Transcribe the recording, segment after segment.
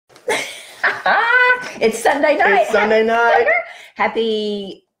It's Sunday night. It's Sunday night.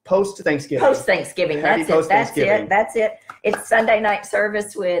 Happy post-Thanksgiving. Post-Thanksgiving. Happy post-Thanksgiving. That's it. It's Sunday night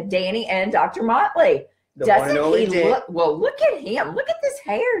service with Dani and Dr. Motley. Doesn't he look? Well, look at him. Look at this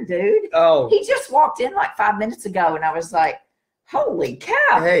hair, dude. Oh. He just walked in like 5 minutes ago, and I was like, holy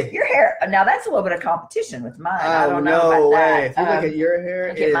cow. Hey. Your hair. Now, that's a little bit of competition with mine. I don't know no about way. that. If you look at your hair,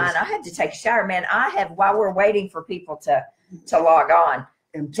 look at mine. I had to take a shower, man. While we're waiting for people to log on.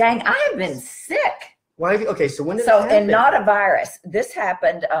 Dang, I have been sick. Why have you, okay, so when did it happen? And not a virus. This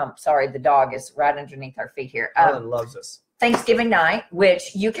happened, sorry, the dog is right underneath our feet here. Ellen loves us. Thanksgiving night,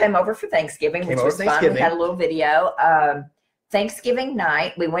 which you came over for Thanksgiving, which was fun. We had a little video. Thanksgiving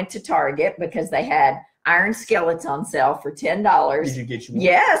night, we went to Target because they had iron skillets on sale for $10. Did you get you one?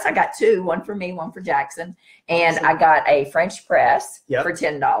 Yes, I got two, one for me, one for Jackson. And I got a French press for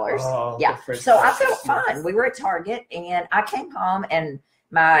 $10. Oh, yeah. So I felt fine. We were at Target, and I came home, and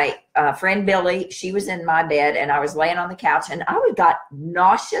my friend Billy, she was in my bed, and I was laying on the couch, and I got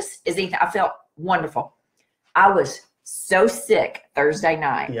nauseous as anything. I felt wonderful. I was so sick Thursday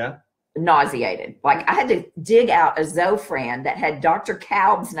night. Yeah. Nauseated. Like I had to dig out a Zofran that had Dr.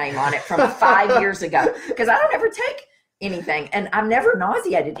 Kalb's name on it from 5 years ago because I don't ever take anything, and I'm never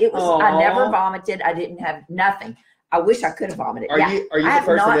nauseated. It was I never vomited. I didn't have nothing. I wish I could have vomited. Are you the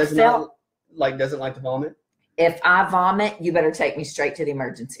person that doesn't like to vomit? If I vomit, you better take me straight to the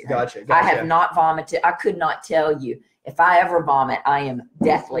emergency room. Gotcha. I have not vomited. I could not tell you. If I ever vomit, I am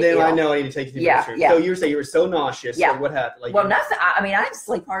deathly ill. Then I know I need to take you to the emergency room. Yeah. So you were saying you were so nauseous. Yeah. So what happened? Like, well, nothing. I mean, I didn't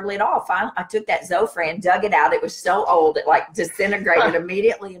sleep hardly at all. Finally, I took that Zofran, dug it out. It was so old, it like disintegrated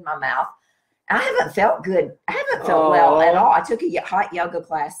immediately in my mouth. I haven't felt good. I haven't felt well at all. I took a hot yoga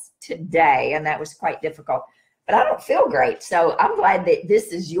class today, and that was quite difficult. But I don't feel great. So I'm glad that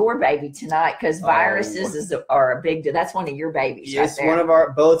this is your baby tonight because viruses are a big deal. That's one of your babies. Yes, right there.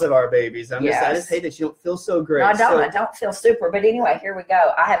 Both of our babies. I just hate that you don't feel so great. No, I don't. I don't feel super. But anyway, here we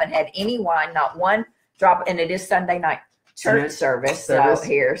go. I haven't had any wine, not one drop. And it is Sunday night church service. So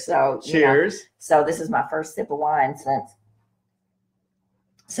here. So cheers. So this is my first sip of wine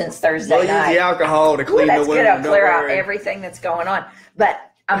since Thursday night. We'll use the alcohol to clean the wound. That's good. I'll clear out everything that's going on. But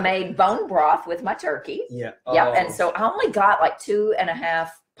I made bone broth with my turkey. Yeah. Yeah. And so I only got like 2.5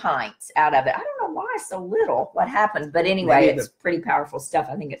 pints out of it. I don't know why so little. What happened? But anyway, it's pretty powerful stuff.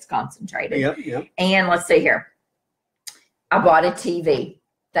 I think it's concentrated. Yep. And let's see here. I bought a TV.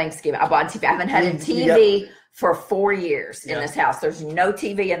 Thanksgiving. I bought a TV. I haven't had a TV for 4 years in this house. There's no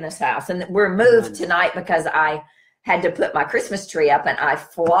TV in this house. And we're moved tonight because I had to put my Christmas tree up, and I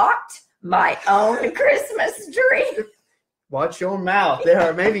flocked my own Christmas tree. Watch your mouth. There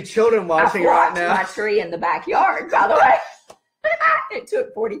are maybe children watching right now. I flocked my tree in the backyard, by the way. It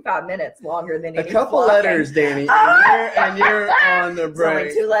took 45 minutes longer than a couple letters, Dani, and you're on the break.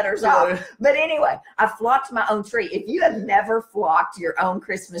 Only 2 letters off. But anyway, I flocked my own tree. If you have never flocked your own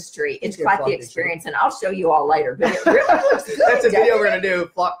Christmas tree, it's quite the experience, and I'll show you all later. But it really looks good. That's a video we're going to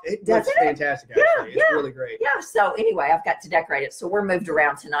do. It looks fantastic, actually. It's really great. Yeah, so anyway, I've got to decorate it. So we're moved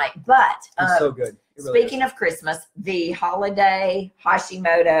around tonight. But it's so good. Really speaking of Christmas, the holiday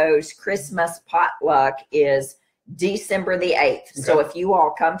Hashimoto's Christmas potluck is December the 8th. Okay. So if you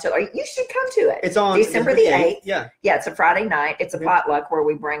all come to, you should come to it. It's on December the 8th. Yeah. Yeah, it's a Friday night. It's a potluck where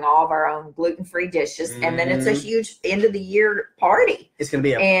we bring all of our own gluten-free dishes. And then it's a huge end of the year party. It's going to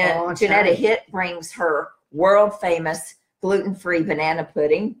be And Janetta Hitt brings her world famous gluten-free banana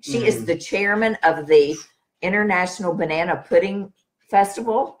pudding. She is the chairman of the International Banana Pudding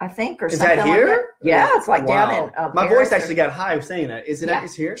Festival, I think, or is something that here? Like that. Yeah, it's like down in my voice actually got high saying that. Is it?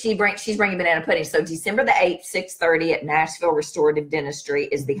 It's here. She's bringing banana pudding. So December the 8th, 6:30 at Nashville Restorative Dentistry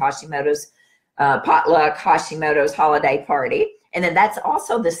is the Hashimoto's potluck Hashimoto's holiday party, and then that's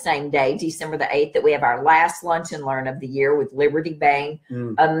also the same day, December the 8th, that we have our last lunch and learn of the year with Liberty Bain.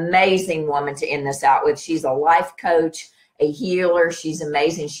 Amazing woman to end this out with. She's a life coach, a healer. She's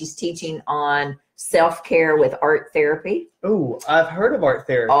amazing. She's teaching on self-care with art therapy. Oh, I've heard of art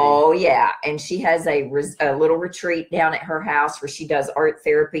therapy. Oh, yeah. And she has a little retreat down at her house where she does art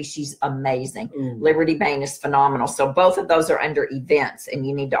therapy. She's amazing. Liberty Bain is phenomenal. So both of those are under events, and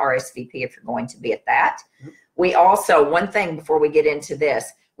you need to RSVP if you're going to be at that. We also, one thing before we get into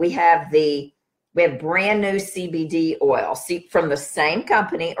this, we have brand new CBD oil from the same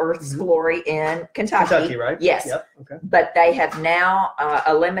company, Earth's Glory in Kentucky. Kentucky, right? Yes. Yep. Okay. But they have now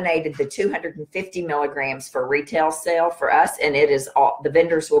eliminated the 250 milligrams for retail sale for us, and it is the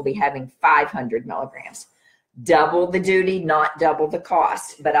vendors will be having 500 milligrams. double the duty, not double the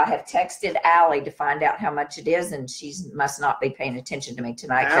cost. But I have texted Allie to find out how much it is, and she must not be paying attention to me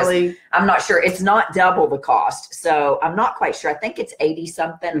tonight. Allie, I'm not sure. It's not double the cost, so I'm not quite sure. I think it's 80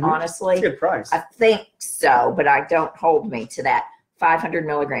 something. Honestly, it's a good price. I think so, but I don't hold me to that. 500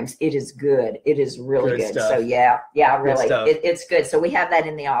 milligrams. It is good. It is really good. So yeah, really, it's good. So we have that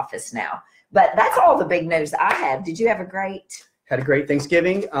in the office now. But that's all the big news I have. Did you have a great? Had a great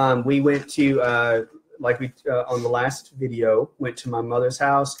Thanksgiving. We went to. Like we on the last video, went to my mother's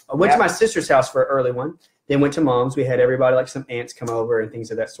house. I went to my sister's house for an early one. Then went to mom's. We had everybody, like some aunts, come over and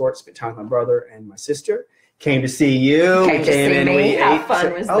things of that sort. Spent time with my brother and my sister. Came to see you. Came to see me. How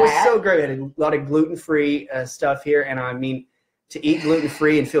fun was that? Oh, it was so great. We had a lot of gluten-free stuff here, and I mean, to eat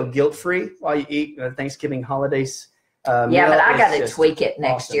gluten-free and feel guilt-free while you eat Thanksgiving holidays. But I got to tweak it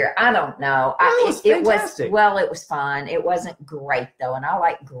next year. I don't know. It was fun. It wasn't great though, and I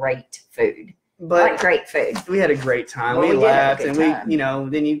like great food. But great food. We had a great time. We laughed, and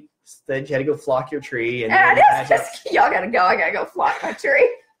then you said you had to go flock your tree. And y'all got to go. I got to go flock my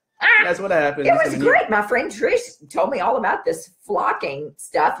tree. That's what happened. It was great. My friend Trish told me all about this flocking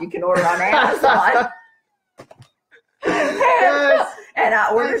stuff you can order on Amazon. And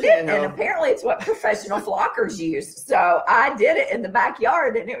I ordered it, and apparently it's what professional flockers use. So I did it in the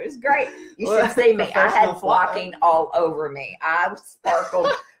backyard, and it was great. You should see me. I had flocking all over me. I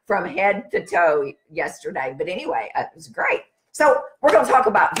sparkled from head to toe yesterday. But anyway, it was great. So we're going to talk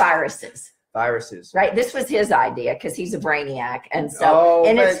about viruses. Viruses. Right? This was his idea because he's a brainiac. And so,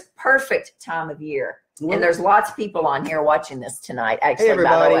 it's perfect time of year. And there's lots of people on here watching this tonight. Actually,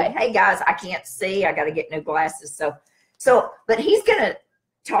 by the way. Hey, guys, I can't see. I got to get new glasses. But he's going to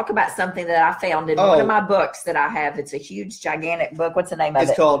talk about something that I found in one of my books that I have. It's a huge, gigantic book. What's the name of it?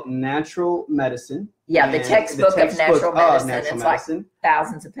 It's called Natural Medicine. Yeah, the textbook of natural medicine. It's like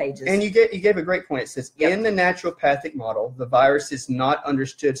thousands of pages. And you gave a great point. It says, in the naturopathic model, the virus is not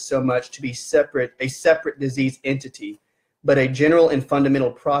understood so much to be a separate disease entity, but a general and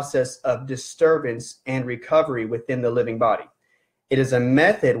fundamental process of disturbance and recovery within the living body. It is a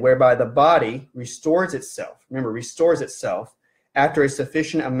method whereby the body restores itself. Remember, restores itself after a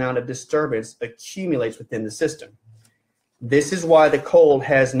sufficient amount of disturbance accumulates within the system. This is why the cold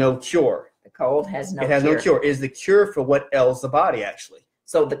has no cure. The cold has no cure. It has no cure. It is the cure for what ails the body, actually.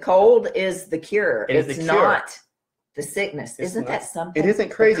 So the cold is the cure. It's not the sickness. Isn't that something? It isn't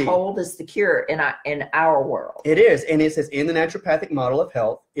crazy. The cold is the cure in our world. It is. And it says in the naturopathic model of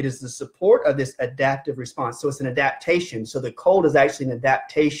health, it is the support of this adaptive response. So it's an adaptation. So the cold is actually an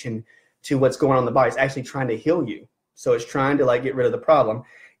adaptation to what's going on in the body. It's actually trying to heal you. So it's trying to get rid of the problem.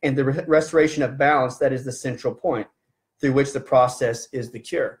 And the restoration of balance, that is the central point through which the process is the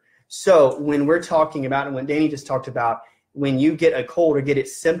cure. So when we're talking about, and when Dani just talked about, when you get a cold or get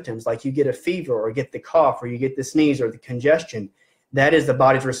its symptoms, like you get a fever or get the cough or you get the sneeze or the congestion, that is the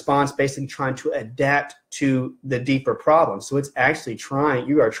body's response basically trying to adapt to the deeper problem. So it's actually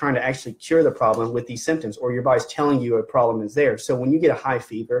you are trying to actually cure the problem with these symptoms, or your body's telling you a problem is there. So when you get a high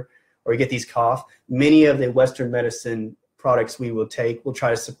fever or you get these cough, many of the Western medicine products we will take will try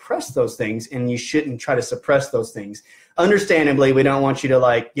to suppress those things, and you shouldn't try to suppress those things. Understandably, we don't want you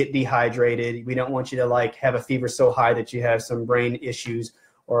to get dehydrated. We don't want you to have a fever so high that you have some brain issues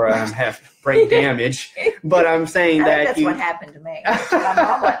or have brain damage. But I'm saying that's what happened to me.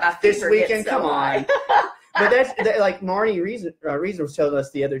 My this weekend, come on. But that's like Marnie Reason was telling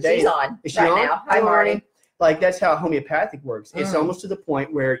us the other day. She's on now. Hi, Marnie. That's how homeopathic works. It's almost to the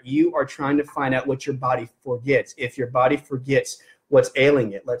point where you are trying to find out what your body forgets. If your body forgets what's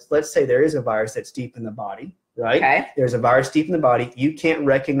ailing it, let's say there is a virus that's deep in the body, right? Okay. There's a virus deep in the body. You can't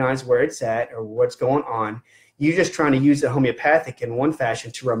recognize where it's at or what's going on. You're just trying to use the homeopathic in one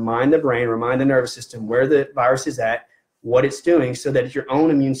fashion to remind the brain, remind the nervous system where the virus is at, what it's doing, so that your own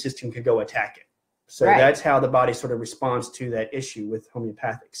immune system could go attack it. So that's how the body sort of responds to that issue with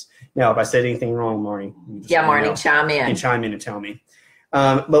homeopathics. Now, if I said anything wrong, Marnie. Marnie, chime in. And chime in and tell me.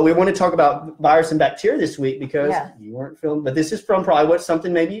 But we want to talk about virus and bacteria this week because you weren't feeling, but this is from probably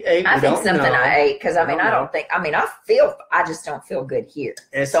something maybe you ate. I think something I ate because I just don't feel good here.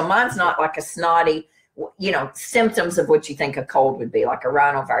 So mine's not like a snotty, symptoms of what you think a cold would be, like a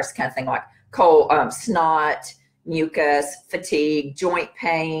rhinovirus kind of thing, like cold, snot, mucus, fatigue, joint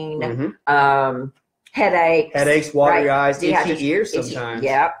pain, headaches, watery eyes, itchy ears sometimes.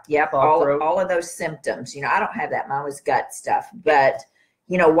 Yep. All of those symptoms. I don't have that. Mine was gut stuff. But,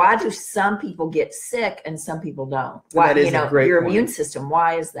 why do some people get sick and some people don't? Why, that is a great your point. Immune system,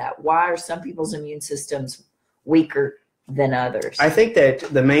 why is that? Why are some people's immune systems weaker than others? I think that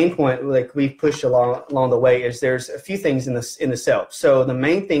the main point, like we've pushed along the way, is there's a few things in the cell. So the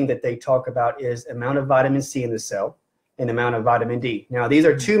main thing that they talk about is amount of vitamin C in the cell and amount of vitamin D. Now, these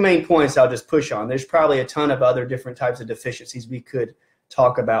are two main points I'll just push on. There's probably a ton of other different types of deficiencies we could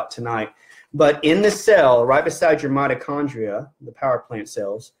talk about tonight. But in the cell, right beside your mitochondria, the power plant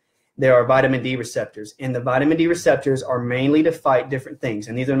cells, there are vitamin D receptors. And the vitamin D receptors are mainly to fight different things.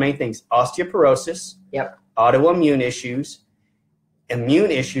 And these are the main things: osteoporosis, autoimmune issues,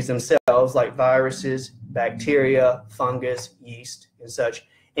 immune issues themselves like viruses, bacteria, fungus, yeast, and such,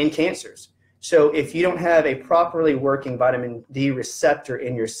 and cancers. So if you don't have a properly working vitamin D receptor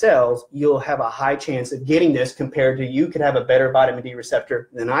in your cells, you'll have a high chance of getting this, compared to you could have a better vitamin D receptor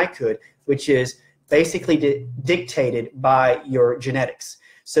than I could, which is basically dictated by your genetics.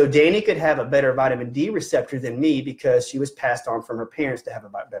 So Dani could have a better vitamin D receptor than me because she was passed on from her parents to have a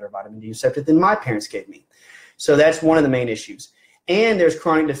better vitamin D receptor than my parents gave me. So that's one of the main issues. And there's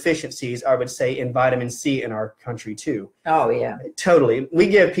chronic deficiencies, I would say, in vitamin C in our country too. Oh, yeah. Totally. We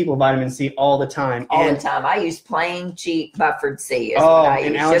give people vitamin C all the time. All the time. I use plain, cheap, buffered C.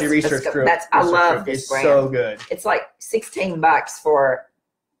 An Allergy Research Group. I love this brand. It's so good. It's like $16 for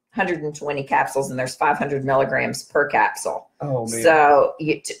 120 capsules, and there's 500 milligrams per capsule. Oh, man. So,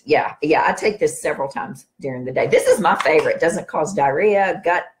 I take this several times during the day. This is my favorite. It doesn't cause diarrhea,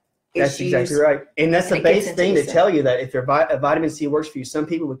 gut That's issues. exactly right. And that's the base thing to tell you, that if your vitamin C works for you. Some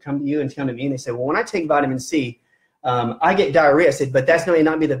people would come to you and come to me and they say, well, when I take vitamin C, I get diarrhea. I said, but that's may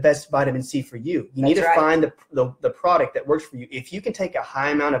not be the best vitamin C for you. You need to find the product that works for you. If you can take a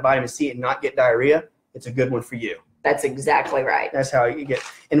high amount of vitamin C and not get diarrhea, it's a good one for you. That's exactly right. That's how you get.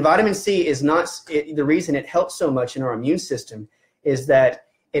 And vitamin C is not, the reason it helps so much in our immune system is that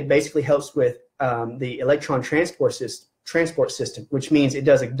it basically helps with the electron transport system, which means it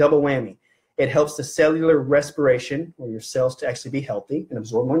does a double whammy. It helps the cellular respiration, or your cells to actually be healthy and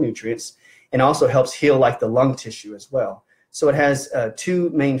absorb more nutrients, and also helps heal like the lung tissue as well. So it has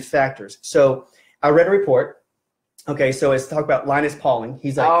two main factors. So I read a report. Okay, so it's talk about Linus Pauling.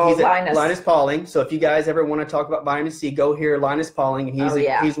 He's Linus Pauling. So if you guys ever want to talk about vitamin C, go hear Linus Pauling, and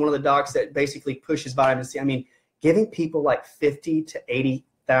he's one of the docs that basically pushes vitamin C. I mean, giving people like 50 to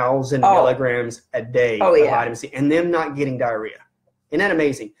 80,000 milligrams a day of vitamin C, and them not getting diarrhea. Isn't that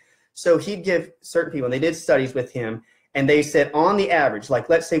amazing? So he'd give certain people, and they did studies with him, and they said on the average, like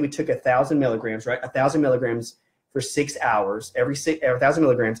let's say we took 1,000 milligrams, right? 1,000 milligrams for 6 hours, 1,000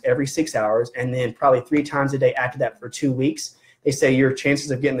 milligrams every 6 hours, and then probably 3 times a day after that for 2 weeks. They say your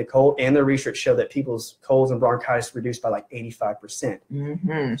chances of getting the cold, and the research show that people's colds and bronchitis reduced by like 85%.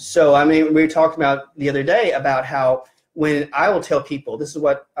 Mm-hmm. So, I mean, we were talking about the other day about how when I will tell people, this is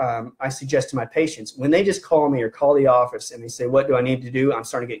what I suggest to my patients, when they just call me or call the office and they say, what do I need to do? I'm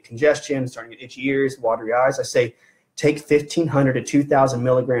starting to get congestion, starting to get itchy ears, watery eyes. I say, take 1,500 to 2,000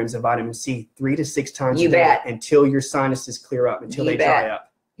 milligrams of vitamin C 3 to 6 times a day until your sinuses clear up, until they dry up.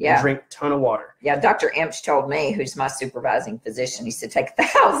 Yeah. And drink a ton of water. Yeah, Dr. Imch told me, who's my supervising physician, he said, take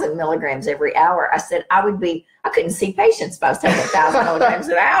 1,000 milligrams every hour. I said, I couldn't see patients if I was taking 1,000 milligrams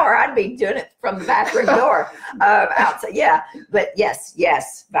an hour. I'd be doing it from the bathroom door outside. Yeah, but yes,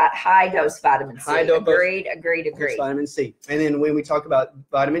 high dose vitamin C. Agreed. Vitamin C. And then when we talk about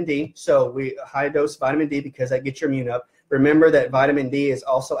vitamin D, so high dose vitamin D because that gets your immune up. Remember that vitamin D is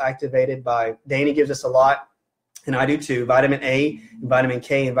also activated by, Dani gives us a lot, and I do too, vitamin A, vitamin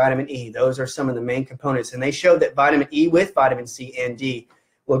K, and vitamin E. Those are some of the main components. And they showed that vitamin E with vitamin C and D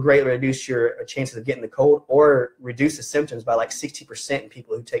will greatly reduce your chances of getting the cold, or reduce the symptoms by like 60% in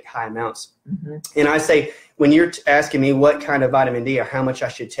people who take high amounts. Mm-hmm. And I say, when you're asking me what kind of vitamin D or how much I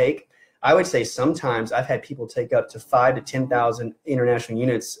should take, I would say sometimes I've had people take up to 5,000 to 10,000 international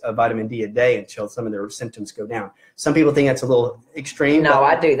units of vitamin D a day until some of their symptoms go down. Some people think that's a little extreme. No,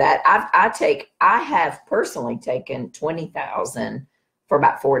 I do that. I have personally taken 20,000 for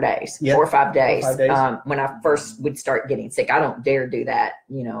about 4 days, 4 or 5 days. When I first would start getting sick. I don't dare do that,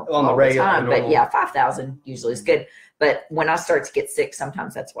 on the regular time. But yeah, 5,000 usually is good. But when I start to get sick,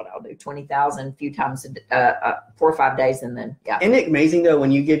 sometimes that's what I'll do. 20,000 a few times, 4 or 5 days, and then Isn't it amazing though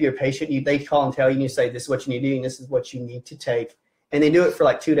when you give your patient, they call and tell you, and you say, this is what you need to do, and this is what you need to take, and they do it for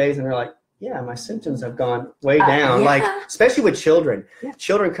like 2 days, and they're like, yeah, my symptoms have gone way down. Like, especially with children. Yeah.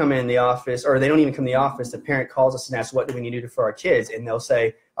 Children come in the office, or they don't even come to the office. The parent calls us and asks, what do we need to do for our kids? And they'll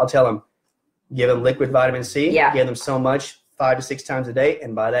say, I'll tell them, give them liquid vitamin C, give them so much, 5 to 6 times a day,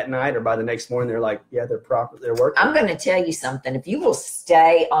 and by that night or by the next morning, they're like, yeah, they're working. I'm going to tell you something. If you will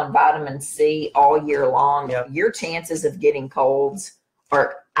stay on vitamin C all year long, your chances of getting colds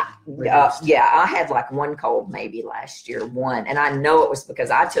are, Yeah, I had like one cold maybe last year, one. And I know it was because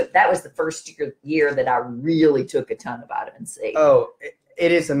that was the first year that I really took a ton of vitamin C. Oh,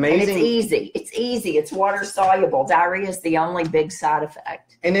 it is amazing. And it's easy. It's water soluble. Diarrhea is the only big side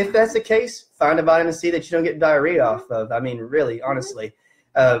effect. And if that's the case, find a vitamin C that you don't get diarrhea off of. I mean, really, honestly.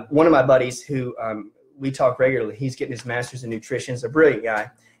 One of my buddies who we talk regularly, he's getting his master's in nutrition, is a brilliant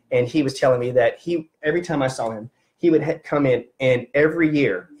guy. And he was telling me that every time I saw him, he would come in, and every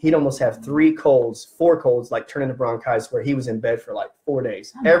year he'd almost have 4 colds, like turn into bronchitis, where he was in bed for like 4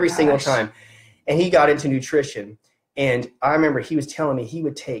 days, every single time. And he got into nutrition. And I remember he was telling me he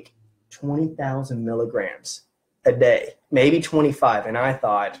would take 20,000 milligrams a day, maybe 25. And I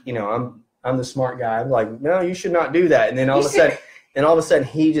thought, I'm the smart guy. I'm like, no, you should not do that. And then all of a sudden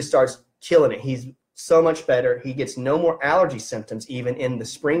he just starts killing it. He's so much better. He gets no more allergy symptoms even in the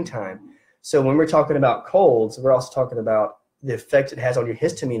springtime. So when we're talking about colds, we're also talking about the effect it has on your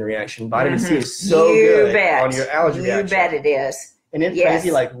histamine reaction. Vitamin C is so good on your allergy reaction. You bet it is. And it's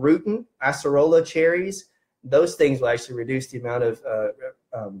crazy, like rutin, acerola cherries, those things will actually reduce the amount of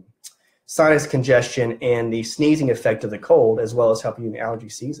sinus congestion and the sneezing effect of the cold, as well as help you in the allergy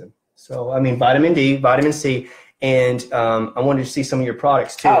season. So, I mean, vitamin D, vitamin C, and I wanted to see some of your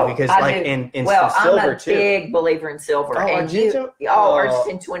products too, because in silver too. I'm a big believer in silver.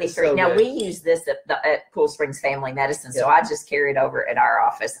 Argentine 23. So now we use this at Cool Springs Family Medicine, so I just carry it over at our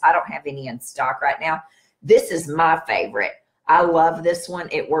office. I don't have any in stock right now. This is my favorite. I love this one.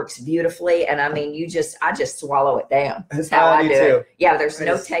 It works beautifully, and I mean, I just swallow it down. That's how I do it. Yeah, there's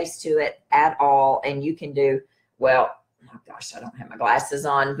no taste to it at all, and you can do well. Oh gosh, I don't have my glasses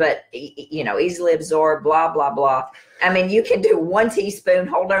on, but easily absorbed, blah, blah, blah. I mean, you can do 1 teaspoon,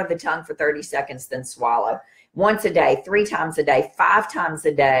 hold under the tongue for 30 seconds, then swallow. Once a day, 3 times a day, 5 times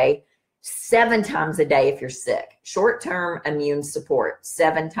a day, 7 times a day if you're sick. Short-term immune support,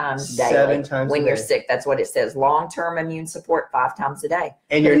 7 times daily. 7 times when you're sick. That's what it says. Long-term immune support, 5 times a day.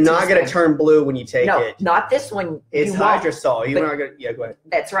 And you're not going to turn blue when you take it. No, not this one. It's hydrosol. You're not going to, go ahead.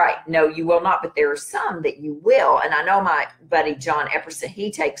 That's right. No, you will not, but there are some that you will. And I know my buddy John Epperson,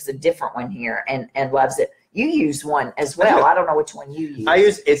 he takes a different one here and loves it. You use one as well. I don't know which one you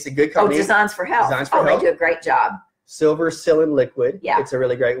use. It's a good company. Designs for Health. They do a great job. Silver Psyllium liquid. Yeah. It's a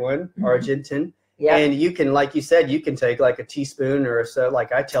really great one. Argentine. Yeah. And you can, like you said, you can take like a teaspoon or so.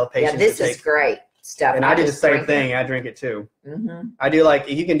 Like I tell patients. Yeah, this is great stuff. And I do the same thing. I drink it too. I do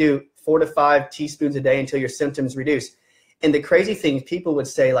you can do 4 to 5 teaspoons a day until your symptoms reduce. And the crazy thing, people would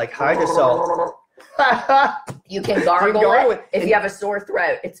say like hydrosol. You can gargle it if you have a sore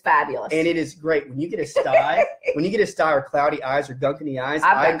throat. It's fabulous. And it is great. When you get a sty, or cloudy eyes or gunk in the eyes,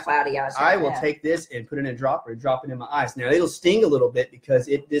 I've got cloudy eyes. I will take this and put it in a dropper and drop it in my eyes. Now it'll sting a little bit because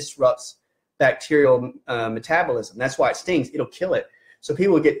it disrupts bacterial metabolism. That's why it stings. It'll kill it. So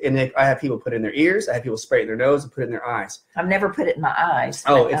people I have people put it in their ears. I have people spray it in their nose and put it in their eyes. I've never put it in my eyes.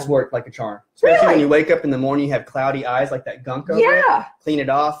 Oh, it's worked like a charm. Especially when you wake up in the morning, you have cloudy eyes like that gunk over it. Clean it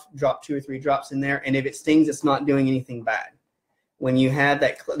off, drop 2 or 3 drops in there. And if it stings, it's not doing anything bad. When you have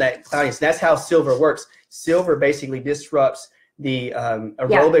that cloudiness, that's how silver works. Silver basically disrupts the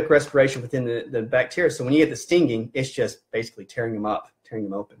aerobic respiration within the bacteria. So when you get the stinging, it's just basically tearing them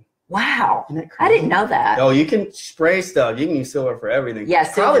open. Wow. I didn't know that. Oh, you can spray stuff. You can use silver for everything. Yeah,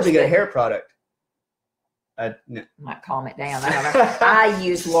 silver's a good hair product. No. Might calm it down. I don't know. I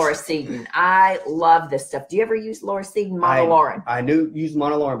use Lauracidin. I love this stuff. Do you ever use Lauracidin, Monolaurin? I do use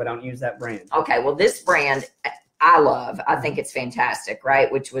Monolaurin, but I don't use that brand. Okay, well, this brand I love. I think it's fantastic,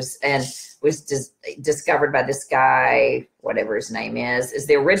 right? Which was discovered by this guy, whatever his name is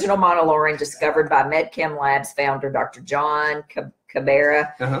the original Monolaurin, discovered by MedChem Labs founder Dr. John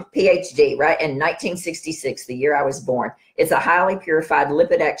Cabrera, PhD, right, in 1966, the year I was born. It's a highly purified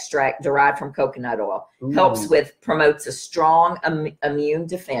lipid extract derived from coconut oil. Promotes a strong immune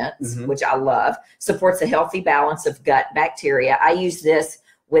defense, which I love. Supports a healthy balance of gut bacteria. I use this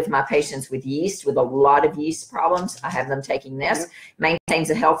with my patients with yeast, with a lot of yeast problems. I have them taking this. Maintains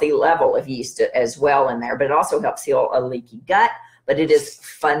a healthy level of yeast as well in there, but it also helps heal a leaky gut. But it is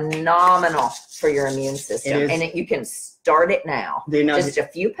phenomenal for your immune system. And you can start it now. Just a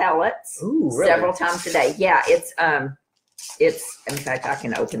few pellets, several times a day. Yeah, it's in fact, I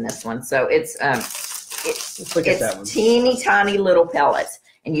can open this one. So it's teeny tiny little pellets.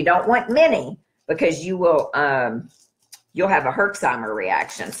 And you don't want many because you will you'll have a Herxheimer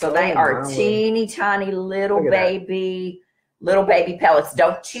reaction. So they are teeny tiny little baby pellets.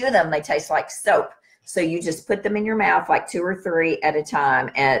 Don't chew them. They taste like soap. So you just put them in your mouth like 2 or 3 at a time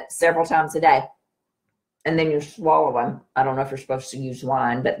several times a day. And then you swallow them. I don't know if you're supposed to use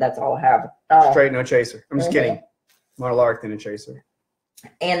wine, but that's all I have. Straight, no chaser. I'm just kidding. Monolaurin, than a chaser.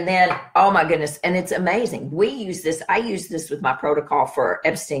 And then, oh my goodness, and it's amazing. We use this. I use this with my protocol for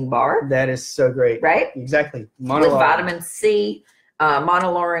Epstein-Barr. That is so great. Right? Exactly. With vitamin C,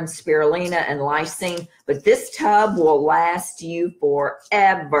 monolaurin, spirulina, and lysine. But this tub will last you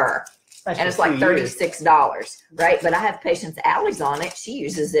forever. And it's like $36, right? But I have patients, Allie's on it. She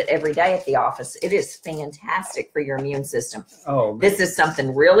uses it every day at the office. It is fantastic for your immune system. Oh, man. This is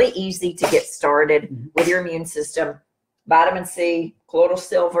something really easy to get started with your immune system. Vitamin C, colloidal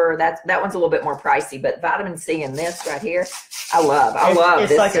silver, that one's a little bit more pricey, but vitamin C in this right here, I love it's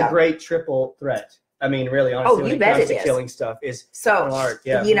this like stuff. A great triple threat. I mean, really, honestly, when it comes to killing stuff, is so,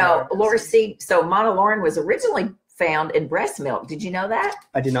 you know, Laura C. So monolaurin was originally found in breast milk. Did you know that?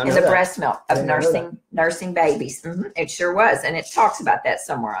 I did not know that. In the breast milk of nursing babies. It sure was. And it talks about that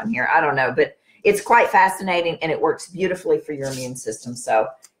somewhere on here. I don't know, but it's quite fascinating, and it works beautifully for your immune system. So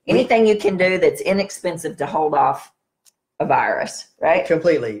anything you can do that's inexpensive to hold off a virus, right?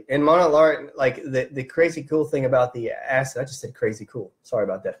 Completely. And monolaurin, like the crazy cool thing about the acid, I just said crazy cool. Sorry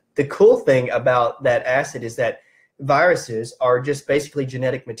about that. The cool thing about that acid is that viruses are just basically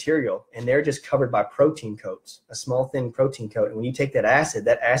genetic material, and they're just covered by protein coats, a small thin protein coat. And when you take that acid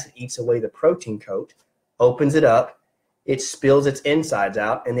eats away the protein coat, opens it up, it spills its insides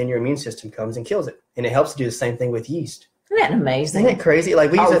out, and then your immune system comes and kills it. And it helps to do the same thing with yeast. Isn't that amazing? Isn't that crazy?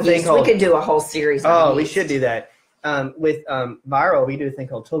 Like we use a thing called, we could do a whole series on yeast. We should do that. With viral, we do a thing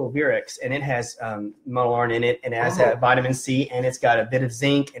called Total Virex, and it has monolaurin in it, and it has vitamin C, and it's got a bit of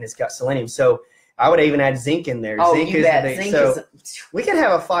zinc, and it's got selenium. So I would even add zinc in there. Oh, zinc you bet. Zinc is we could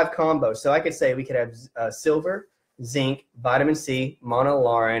have a 5 combo. So I could say we could have silver, zinc, vitamin C,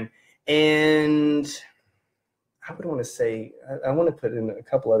 monolaurin, and I would want to say I want to put in a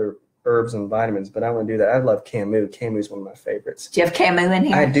couple other herbs and vitamins, but I want to do that. I love camu. Camu is one of my favorites. Do you have camu in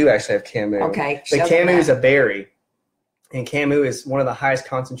here? I do actually have camu. Okay. But camu is a berry. And camu is one of the highest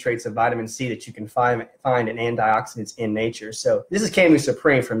concentrates of vitamin C that you can find in antioxidants in nature. So this is Camu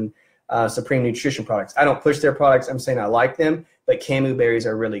Supreme from Supreme Nutrition Products. I don't push their products. I'm saying I like them, but camu berries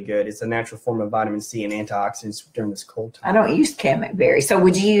are really good. It's a natural form of vitamin C and antioxidants during this cold time. I don't use camu berry. So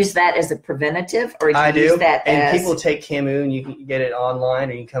would you use that as a preventative, or I do. Use that and people take camu, and you can get it online,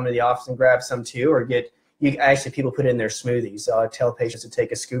 or you can come to the office and grab some too, or people put it in their smoothies. So I tell patients to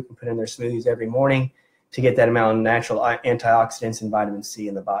take a scoop and put it in their smoothies every morning to get that amount of natural antioxidants and vitamin C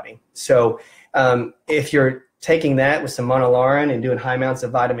in the body. So if you're taking that with some monolaurin and doing high amounts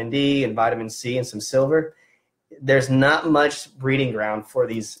of vitamin D and vitamin C and some silver, there's not much breeding ground for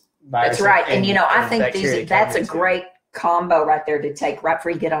these viruses. That's right. And I think that's a great combo right there to take right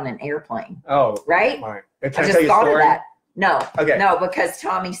before you get on an airplane. Oh, right? Right. I just thought of that. No, okay. No, because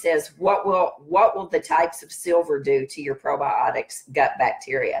Tommy says, what will the types of silver do to your probiotics gut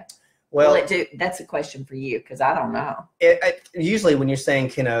bacteria? Well, that's a question for you, because I don't know. Usually when you're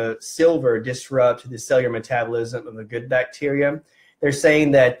saying, can a silver disrupt the cellular metabolism of the good bacteria, they're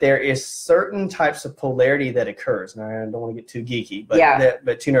saying that there is certain types of polarity that occurs. Now, I don't want to get too geeky,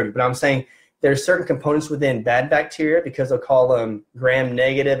 but too nerdy. But I'm saying there's certain components within bad bacteria, because they'll call them gram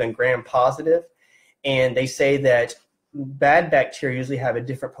negative and gram positive. And they say that bad bacteria usually have a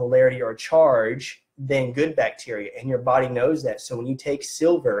different polarity or charge than good bacteria. And your body knows that. So when you take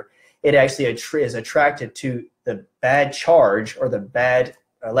silver, it actually is attracted to the bad charge or the bad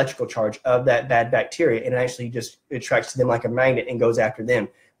electrical charge of that bad bacteria, and it actually just attracts to them like a magnet and goes after them,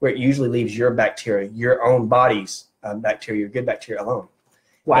 where it usually leaves your bacteria, your own body's bacteria, your good bacteria alone.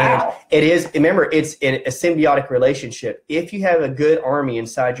 Wow. And remember, it's in a symbiotic relationship. If you have a good army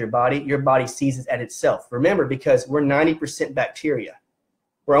inside your body seizes at itself. Remember, because we're 90% bacteria.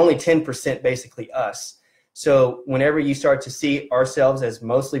 We're only 10% basically us. So whenever you start to see ourselves as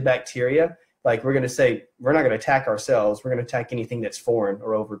mostly bacteria, like we're going to say, we're not going to attack ourselves. We're going to attack anything that's foreign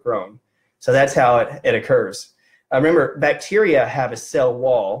or overgrown. So that's how it occurs. Remember, bacteria have a cell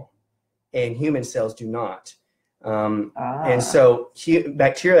wall, and human cells do not. And so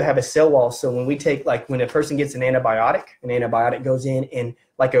bacteria have a cell wall. So when we take, like when a person gets an antibiotic goes in and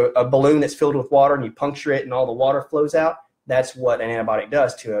like a balloon that's filled with water, and you puncture it and all the water flows out. That's what an antibiotic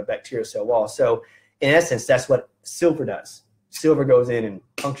does to a bacterial cell wall. So in essence, that's what silver does. Silver goes in and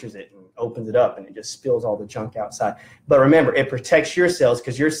punctures it and opens it up, and it just spills all the junk outside. But remember, it protects your cells,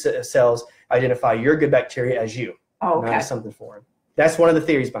 because your cells identify your good bacteria as you, not as something foreign. That's one of the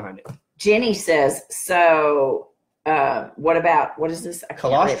theories behind it. Jenny says, so what is this?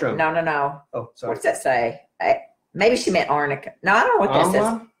 Colostrum. No. Oh, sorry. What's that say? Maybe she meant arnica. No, I don't know what that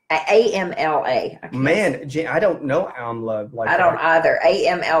says. AMLA. Man, I don't know AMLA. I don't either.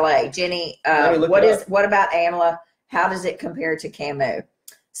 AMLA. Jenny, what about AMLA? How does it compare to camu?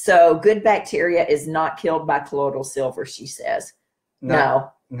 So good bacteria is not killed by colloidal silver, she says.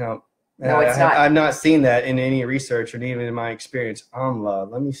 No. It's not. I've not seen that in any research or even in my experience on love.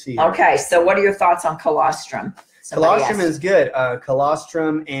 Let me see. Okay, so what are your thoughts on colostrum? Colostrum is good.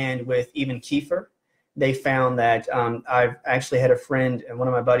 Colostrum and with even kefir, they found that I've actually had a friend and one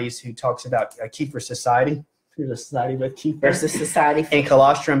of my buddies who talks about a kefir society. There's a society with kefir. There's a society. And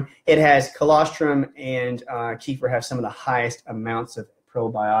colostrum, it has colostrum and kefir have some of the highest amounts of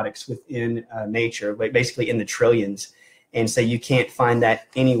probiotics within nature, basically in the trillions. And so you can't find that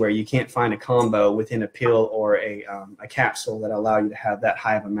anywhere. You can't find a combo within a pill or a capsule that allow you to have that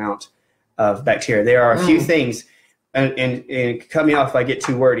high of amount of bacteria. There are a few things, and cut me off if I get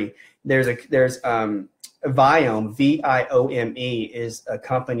too wordy. There's Viome, Viome is a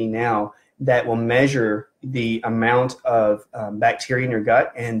company now that will measure the amount of bacteria in your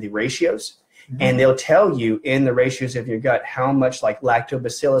gut and the ratios. And they'll tell you in the ratios of your gut how much like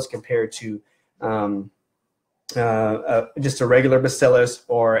lactobacillus compared to just a regular bacillus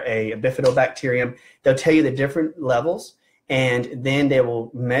or a bifidobacterium. They'll tell you the different levels, and then they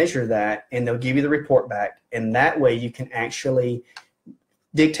will measure that and they'll give you the report back. And that way you can actually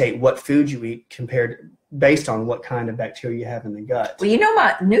dictate what food you eat based on what kind of bacteria you have in the gut. Well, the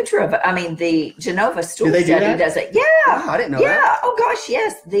Genova stool study does it. Yeah. Oh, I didn't know that. Yeah. Oh gosh,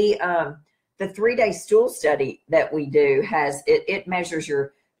 yes. The 3-day stool study that we do has it measures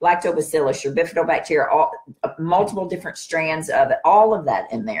your lactobacillus, your bifidobacteria, multiple different strands of it, all of that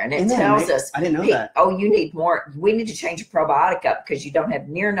in there. And it tells us, I didn't know that. Oh, you need more. We need to change your probiotic up because you don't have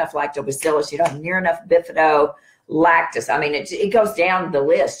near enough lactobacillus. You don't have near enough bifidolactis. I mean, it goes down the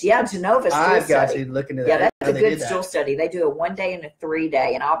list. Yeah, Genova stool I've got study. to look into that. Yeah, that's a good stool study. They do a 1-day and a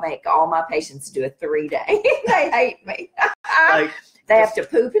 3-day, and I'll make all my patients do a 3-day. They hate me. They have to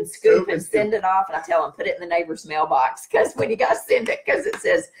poop and scoop and send it off, and I tell them, put it in the neighbor's mailbox, because when you guys send it, because it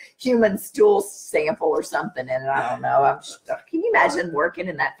says human stool sample or something in it. I don't know. Can you imagine working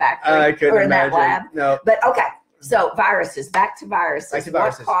in that factory or in that lab? No. But okay, so viruses. Back to viruses.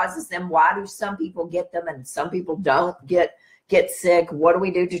 What causes them? Why do some people get them and some people don't get sick? What do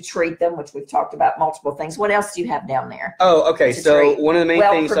we do to treat them? Which we've talked about multiple things. What else do you have down there? Oh, okay. So one of the main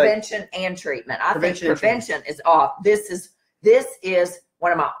things, prevention and treatment. I think prevention is off. This is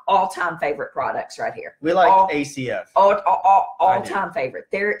one of my all-time favorite products right here. We like ACF. All-time favorite.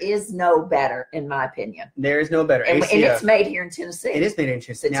 There is no better, in my opinion. There is no better. And it's made here in Tennessee. It is made in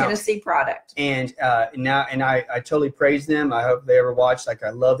Tennessee. It's a Tennessee product. And I totally praise them. I hope they ever watch. I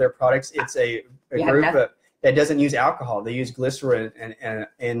love their products. It's a group that doesn't use alcohol. They use glycerin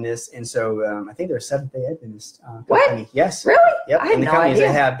in this. And so I think they're a Seventh-day Adventist company. What? Yes. Really? Yep. I had no idea.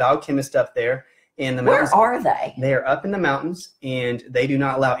 They have biochemists up there. In the mountains. Where are they? They are up in the mountains, and they do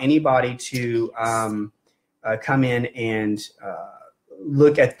not allow anybody to come in and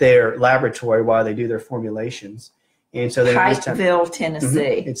look at their laboratory while they do their formulations. And so they're Pikeville,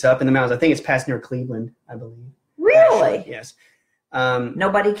 Tennessee. It's up in the mountains. I think it's past near Cleveland, I believe. Really? Actually, yes.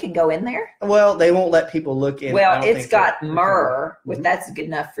 Nobody can go in there? Well, they won't let people look in. Well, it's got myrrh, which that's good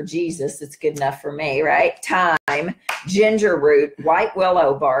enough for Jesus. It's good enough for me, right? Thyme, ginger root, white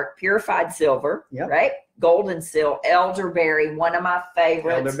willow bark, purified silver, right? Golden seal, elderberry, one of my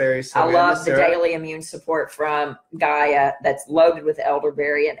favorites. Elderberry. I love the daily immune support from Gaia that's loaded with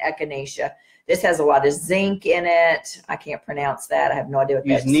elderberry and echinacea. This has a lot of zinc in it. I can't pronounce that. I have no idea what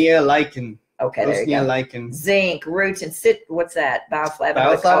that is. Neolicin. Okay, there you go. Zinc, roots, and what's that? Bioflavonoids.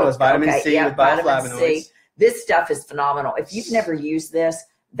 Bioflavonoids, vitamin C with bioflavonoids. This stuff is phenomenal. If you've never used this,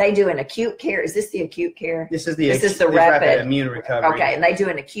 they do an acute care. Is this the acute care? This is the rapid immune recovery. Okay, and they do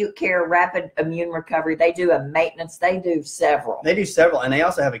an acute care, rapid immune recovery. They do a maintenance. They do several. And they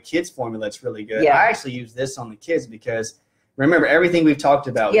also have a kids formula that's really good. I actually use this on the kids because remember everything we've talked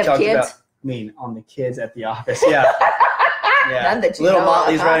about. On the kids at the office. Yeah. Yeah. None that you little know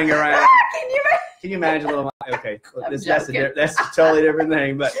Motley's running around. Can you imagine little Motley? Okay, that's a totally different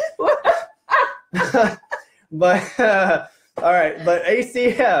thing. But all right. But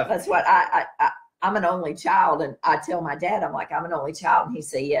ACF. That's what I'm an only child, and I tell my dad, I'm like, I'm an only child, and he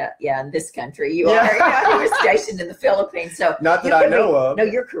say, yeah, in this country you are. He was stationed in the Philippines, so not that I know of. No,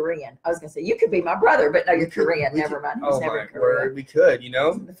 you're Korean. I was gonna say you could be my brother, but no, you're Korean. Never mind. He was never Korean. Word, we could, in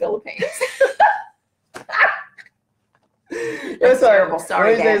the Philippines. That's terrible.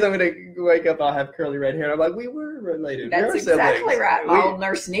 Sorry, Wednesdays I'm gonna wake up. I'll have curly red hair. And I'm like, we were related. That's exactly right. My old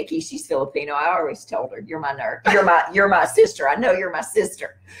nurse Nikki, she's Filipino. I always told her, "You're my nurse. You're my sister. I know you're my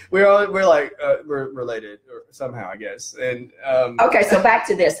sister." We're related or somehow, I guess. And okay, so back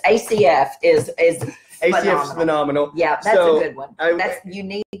to this. ACF is ACF is phenomenal. Yeah, that's a good one. You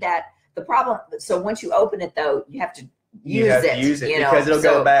need that. The problem. So once you open it, though, you have to you have to use it because it'll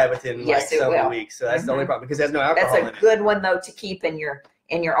go bad within like so many weeks. So that's the only problem because there's no alcohol in it. That's a good one though to keep in your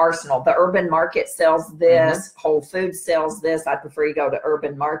arsenal. The Urban Market sells this. Whole Foods sells this. I prefer you go to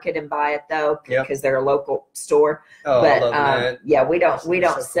Urban Market and buy it though because they're a local store. Oh, but I love that. yeah, we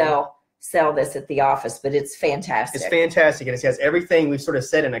don't sell this at the office, but it's fantastic. It's fantastic, and it has everything we've sort of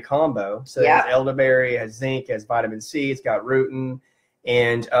said in a combo. So it has elderberry, it has zinc, it has vitamin C, it's got rutin,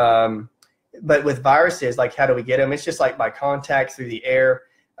 and but with viruses, like how do we get them? It's just like by contact through the air,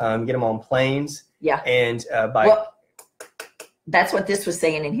 get them on planes. Yeah. And that's what this was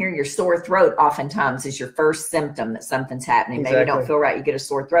saying in here. Your sore throat oftentimes is your first symptom that something's happening. Maybe you don't feel right, you get a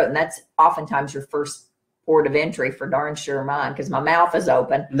sore throat, and that's oftentimes your first port of entry for darn sure mine because my mouth is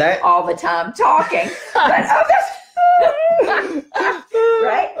open all the time talking.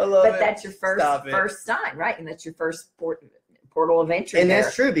 Right? But that's your first sign, right? And that's your first portal of entry. And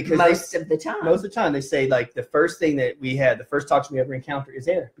that's true because most of the time they say like the first thing that we had, the first toxin we ever encounter is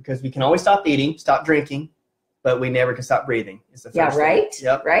air because we can always stop eating, stop drinking, but we never can stop breathing. It's the first thing.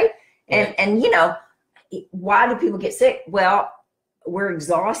 Yep. Right. And why do people get sick? Well, we're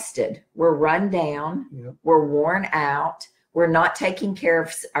exhausted. We're run down. Yep. We're worn out. We're not taking care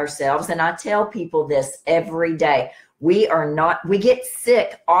of ourselves. And I tell people this every day. We get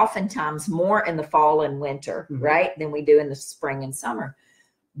sick oftentimes more in the fall and winter, right, than we do in the spring and summer.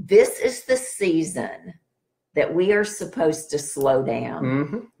 This is the season that we are supposed to slow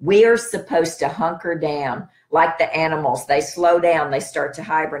down. We are supposed to hunker down like the animals. They slow down. They start to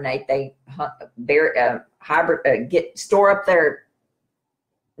hibernate. They store up their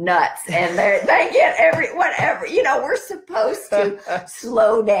nuts and they get whatever. We're supposed to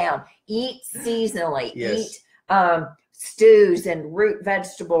slow down, eat seasonally, eat stews and root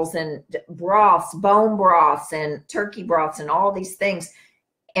vegetables and broths, bone broths and turkey broths and all these things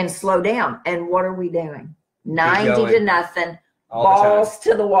and slow down. And what are we doing? 90 to nothing, balls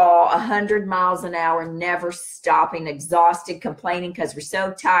to the wall, 100 miles an hour, never stopping, exhausted, complaining because we're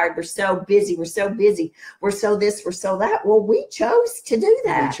so tired, we're so busy, we're so this, we're so that. Well, we chose to do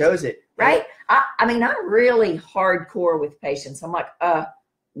that. We chose it. Right? I mean, I'm really hardcore with patients. I'm like,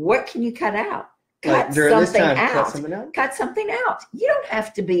 what can you cut out? Cut something out. You don't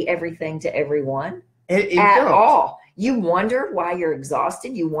have to be everything to everyone at all. You wonder why you're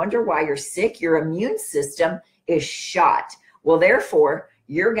exhausted. You wonder why you're sick. Your immune system is shot. Well, therefore,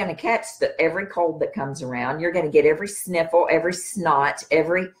 you're going to catch every cold that comes around. You're going to get every sniffle, every snot,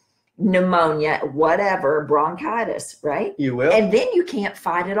 every pneumonia, whatever, bronchitis, right? You will. And then you can't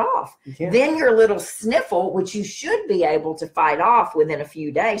fight it off. Then your little sniffle, which you should be able to fight off within a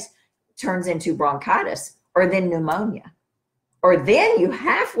few days, turns into bronchitis or then pneumonia. Or then you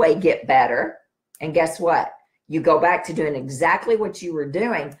halfway get better. And guess what? You go back to doing exactly what you were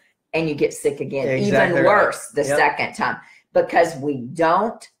doing and you get sick again, even worse the second time, because we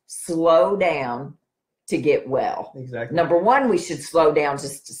don't slow down to get well. Exactly. Number one, we should slow down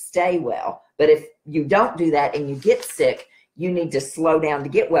just to stay well. But if you don't do that and you get sick, you need to slow down to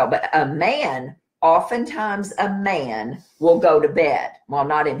get well. But oftentimes a man will go to bed. Well,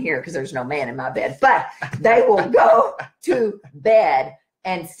 not in here because there's no man in my bed, but they will go to bed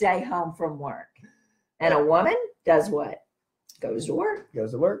and stay home from work. And a woman does what? Goes to work.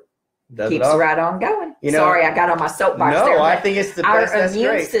 Keeps right on going. Sorry, I got on my soapbox there. No, I think it's the best. Our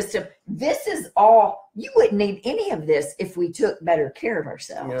immune system, this is all, you wouldn't need any of this if we took better care of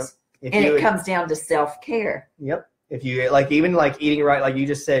ourselves. And it comes down to self-care. Yep. If you even eating right, like you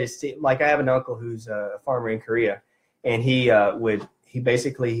just said, like I have an uncle who's a farmer in Korea, and he would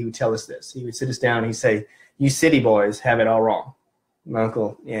tell us this. He would sit us down and he'd say, "You city boys have it all wrong." My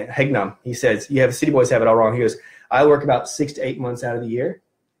uncle, Hegnum, he says, "You have city boys have it all wrong." He goes, "I work about 6 to 8 months out of the year."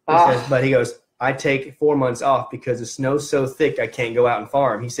 He says, but he goes, "I take 4 months off because the snow's so thick I can't go out and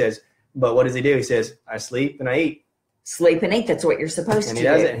farm." He says, "But what does he do?" He says, "I sleep and I eat." Sleep and eat. That's what you're supposed to do. And he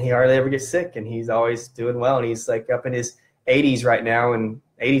does it, and he hardly ever gets sick, and he's always doing well, and he's like up in his 80s right now, and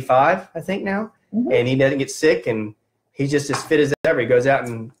 85, I think now, and he doesn't get sick, and he's just as fit as ever. He goes out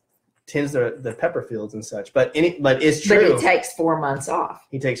and tends the pepper fields and such. But it's true. But he takes 4 months off.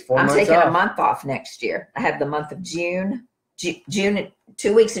 He takes 4 months off. I'm taking a month off next year. I have the month of June, 2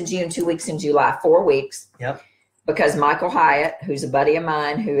 weeks in June, 2 weeks in July, 4 weeks. Yep. Because Michael Hyatt, who's a buddy of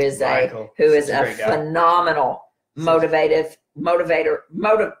mine, who is a phenomenal motivator, but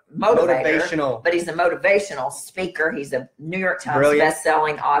he's a motivational speaker. He's a New York Times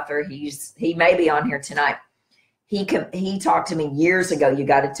best-selling author. He may be on here tonight. He talked to me years ago. You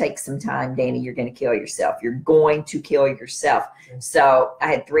got to take some time, Dani. You're going to kill yourself. You're going to kill yourself. So I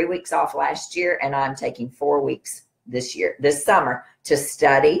had 3 weeks off last year, and I'm taking 4 weeks this summer to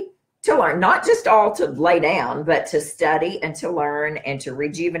study to learn, not just all to lay down, but to study and to learn and to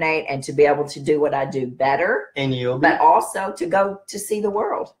rejuvenate and to be able to do what I do better. And but also to go to see the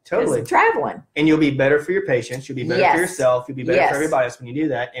world. Totally. Traveling. And you'll be better for your patients. You'll be better for yourself. You'll be better for everybody else when you do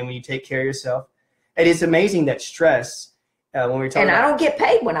that. And when you take care of yourself. And it's amazing that stress, when we're talking I don't get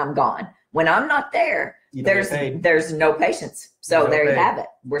paid when I'm gone. When I'm not there, there's no patients. So there you have it.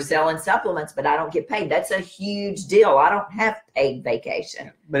 We're selling supplements, but I don't get paid. That's a huge deal. I don't have paid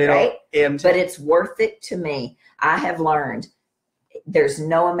vacation, but it's worth it to me. I have learned there's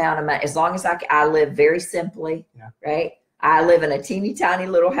no amount of money, as long as I live very simply, right? I live in a teeny tiny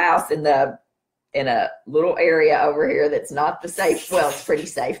little house in a little area over here that's not the safe. Well, it's pretty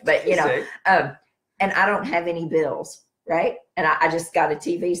safe, but and I don't have any bills. Right. And I just got a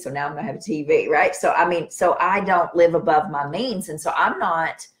TV. So now I'm going to have a TV. Right. So, so I don't live above my means. And so I'm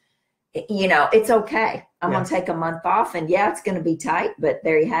not, it's okay. I'm going to take a month off and it's going to be tight, but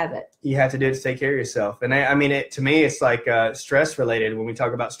there you have it. You have to do it to take care of yourself. And to me, it's like stress related when we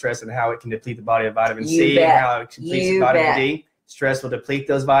talk about stress and how it can deplete the body of vitamin C and how it depletes the vitamin D. Stress will deplete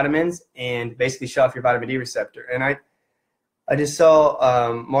those vitamins and basically shut off your vitamin D receptor. And I just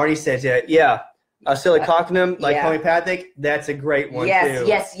saw Marty said, silicoccinum, homeopathic, that's a great one too.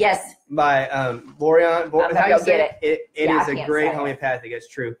 Yes. By Boreon. It is a great homeopathic. That's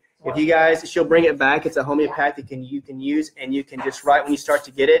true. If you guys, she'll bring it back. It's a homeopathic and you can use, and you can just right when you start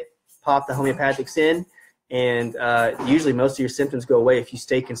to get it, pop the homeopathics in, and usually most of your symptoms go away if you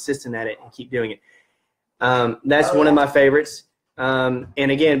stay consistent at it and keep doing it. That's one of my favorites. And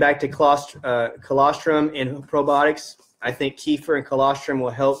again, back to colostrum and probiotics. I think kefir and colostrum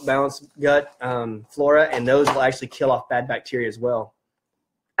will help balance gut flora, and those will actually kill off bad bacteria as well.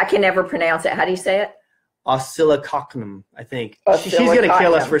 I can never pronounce it. How do you say it? Oscillococcinum, I think. She's going to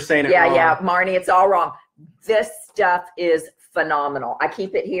kill us for saying it wrong. Yeah, Marnie, it's all wrong. This stuff is phenomenal. I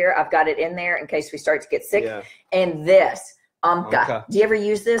keep it here. I've got it in there in case we start to get sick. Yeah. And this, Umka. Do you ever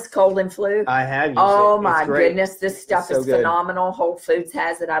use this, cold and flu? I have used it. Oh, my goodness. This stuff is phenomenal. Whole Foods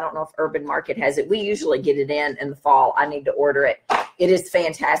has it. I don't know if Urban Market has it. We usually get it in the fall. I need to order it. It is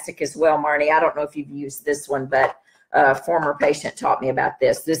fantastic as well, Marnie. I don't know if you've used this one, but a former patient taught me about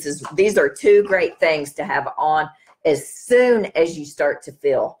this. These are two great things to have on as soon as you start to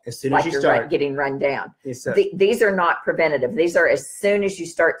feel like you're getting run down. These are not preventative. These are as soon as you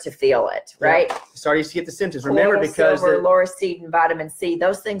start to feel it, right? Yeah. Starting to get the symptoms. Remember, because Lauracetin and vitamin C,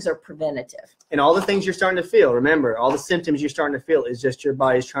 those things are preventative. And all the things you're starting to feel, remember, all the symptoms you're starting to feel is just your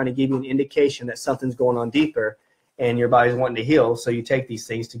body's trying to give you an indication that something's going on deeper and your body's wanting to heal. So you take these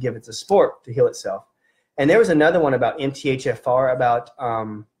things to give it the support to heal itself. And there was another one about MTHFR, about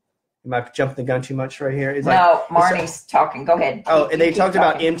am I jumping the gun too much right here? Marnie's talking. Go ahead. And they talked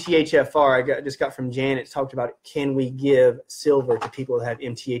about MTHFR. I just got from Janet. Talked about, can we give silver to people that have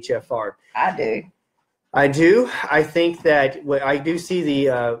MTHFR? I do. I think that I do see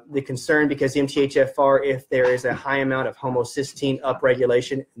the concern, because MTHFR, if there is a high amount of homocysteine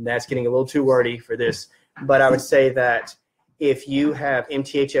upregulation, and that's getting a little too wordy for this, but I would say that if you have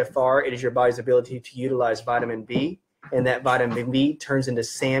MTHFR, it is your body's ability to utilize vitamin B, and that vitamin B turns into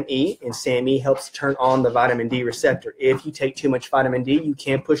SAMe, and SAMe helps turn on the vitamin D receptor. If you take too much vitamin D, you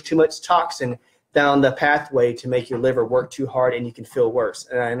can't push too much toxin down the pathway to make your liver work too hard, and you can feel worse.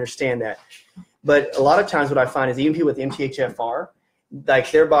 And I understand that. But a lot of times what I find is even people with MTHFR,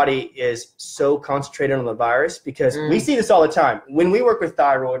 like their body is so concentrated on the virus, because we see this all the time. When we work with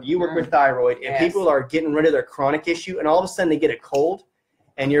thyroid, you work with thyroid, and people are getting rid of their chronic issue, and all of a sudden they get a cold,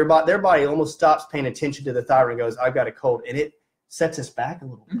 and their body almost stops paying attention to the thyroid and goes, I've got a cold. And it sets us back a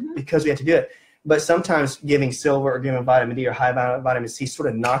little bit because we have to do it. But sometimes giving silver or giving vitamin D or high vitamin C sort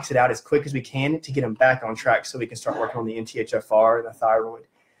of knocks it out as quick as we can to get them back on track, so we can start working on the MTHFR and the thyroid.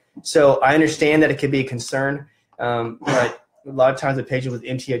 So I understand that it could be a concern, but a lot of times with patients with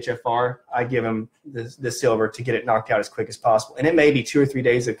MTHFR, I give them the silver to get it knocked out as quick as possible. And it may be 2 or 3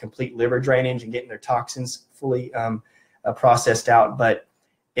 days of complete liver drainage and getting their toxins fully processed out, but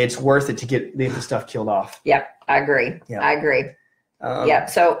it's worth it to get the stuff killed off. Yep, I agree. Yeah. I agree.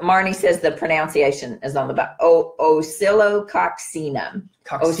 So Marnie says the pronunciation is on the box. Oscillococcinum.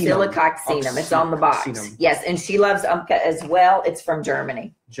 Oscillococcinum. It's on the box. Yes, and she loves Umka as well. It's from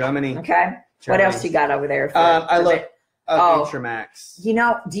Germany. Okay. What else you got over there? Intramax. You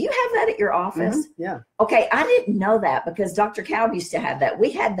know, do you have that at your office? Mm-hmm. Yeah. Okay, I didn't know that because Dr. Calb used to have that.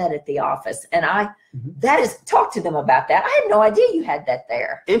 We had that at the office, and talk to them about that. I had no idea you had that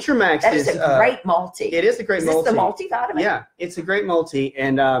there. Intramax is a great multi. It is a great multi. Is this the multivitamin? Yeah, it's a great multi,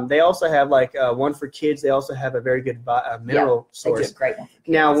 and they also have like one for kids. They also have a very good mineral source. They do a great one.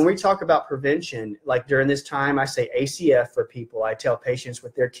 Now, when we talk about prevention, like during this time, I say ACF for people. I tell patients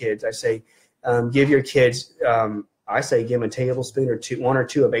with their kids, I say, give your kids. I say give them a tablespoon or one or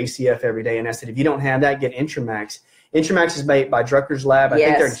two of ACF every day. And I said, if you don't have that, get Intramax. Intramax is made by Drucker's Lab. I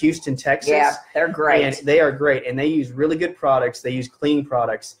think they're in Houston, Texas. Yeah, they're great. And they are great. And they use really good products. They use clean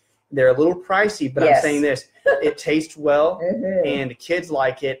products. They're a little pricey, but I'm saying this. It tastes well, and kids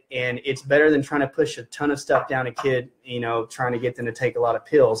like it. And it's better than trying to push a ton of stuff down a kid, trying to get them to take a lot of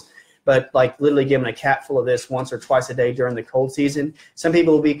pills. But like literally giving a capful of this once or twice a day during the cold season. Some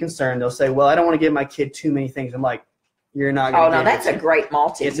people will be concerned. They'll say, well, I don't want to give my kid too many things. I'm like, you're not going to give that's a great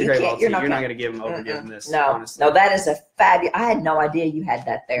multi. It's a great multi. You're not going to give them over this. No, honestly. No, that is a fabulous. I had no idea you had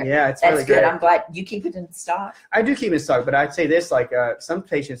that there. Yeah, that's really good. I'm glad you keep it in stock. I do keep it in stock, but I'd say this, like some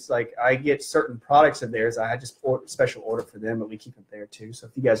patients, like I get certain products of theirs. I just special order for them, but we keep it there too. So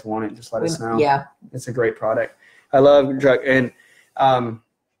if you guys want it, just let us know. Yeah. It's a great product. I love drug. And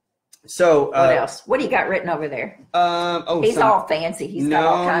so what else? What do you got written over there? He's all fancy. He's got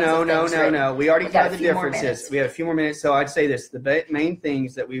all kinds of things written. No. We already covered the differences. We have a few more minutes. So I'd say this: the main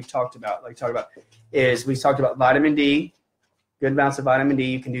things that we've talked about, is we talked about vitamin D, good amounts of vitamin D.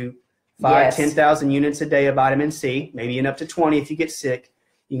 You can do 10,000 units a day of vitamin C, maybe in up to 20 if you get sick.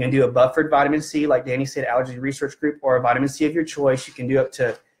 You can do a buffered vitamin C, like Dani said, Allergy Research Group, or a vitamin C of your choice. You can do up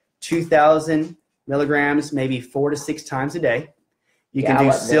to 2,000 milligrams, maybe 4 to 6 times a day. You can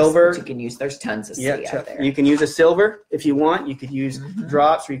do silver. You can use. There's tons of C out there. You can use a silver if you want. You could use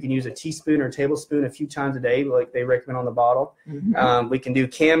drops, or you can use a teaspoon or a tablespoon a few times a day, like they recommend on the bottle. We can do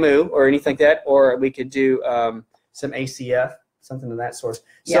Camu or anything like that, or we could do some ACF, something of that sort.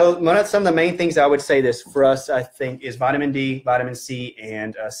 So some of the main things I would say this for us, I think, is vitamin D, vitamin C,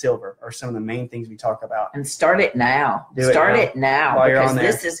 and silver are some of the main things we talk about. And start it now. Start it now while you're on there.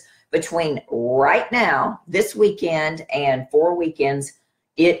 This is between right now, this weekend, and 4 weekends.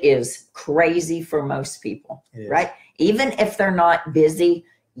 It is crazy for most people, right? Even if they're not busy,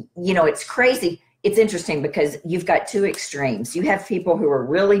 it's crazy. It's interesting because you've got two extremes. You have people who are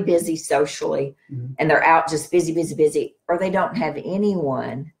really busy socially and they're out just busy, or they don't have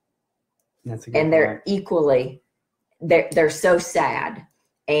anyone. That's a good and they're point. Equally, they're so sad.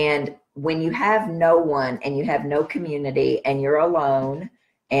 And when you have no one and you have no community and you're alone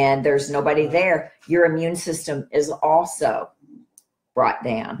and there's nobody there, your immune system is also brought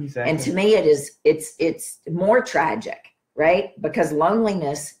down. Exactly. And to me, it's more tragic, right? Because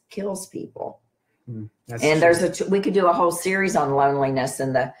loneliness kills people. And we could do a whole series on loneliness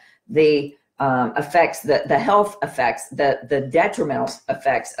and the effects, the health effects, the detrimental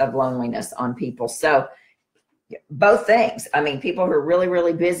effects of loneliness on people. So both things. I mean, people who are really,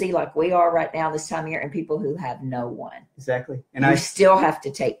 really busy like we are right now this time of year, and people who have no one. Exactly. And you still have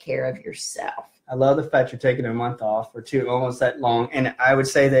to take care of yourself. I love the fact you're taking a month off or two, almost that long. And I would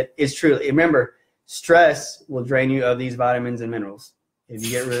say that it's true. Remember, stress will drain you of these vitamins and minerals. If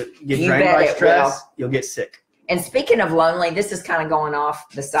you get drained by stress, you'll get sick. And speaking of lonely, this is kind of going off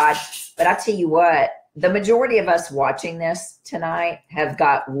the side, but I tell you what, the majority of us watching this tonight have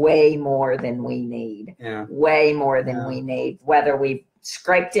got way more than we need. Way more than we need, whether we've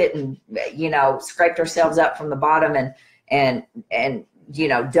scraped it and, scraped ourselves up from the bottom and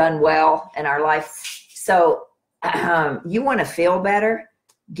done well in our life. So you want to feel better,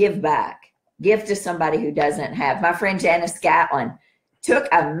 give back. Give to somebody who doesn't have. My friend Janice Gatlin took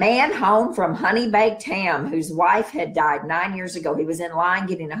a man home from honey baked ham whose wife had died 9 years ago. He was in line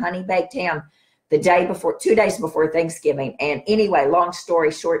getting a honey baked ham 2 days before Thanksgiving. And anyway, long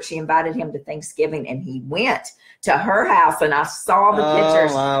story short, she invited him to Thanksgiving and he went to her house, and I saw the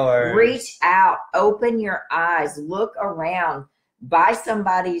pictures. Reach out, open your eyes, look around, buy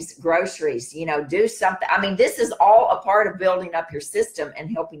somebody's groceries, do something. I mean, this is all a part of building up your system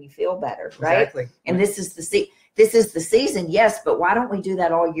and helping you feel better, right? Exactly. And this is the season, yes, but why don't we do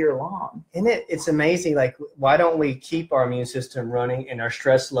that all year long? Isn't it? It's amazing. Like, why don't we keep our immune system running and our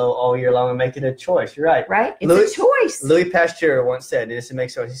stress low all year long and make it a choice? You're right. Right? It's a choice. Louis Pasteur once said, and this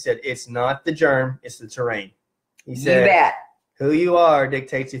makes sense, he said, it's not the germ, it's the terrain. He said, you bet. Who you are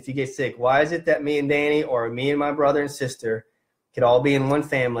dictates if you get sick. Why is it that me and Dani, or me and my brother and sister, could all be in one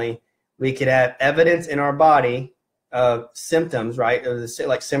family? We could have evidence in our body of symptoms, right?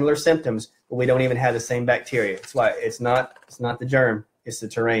 Like similar symptoms, but we don't even have the same bacteria. It's why it's not the germ, it's the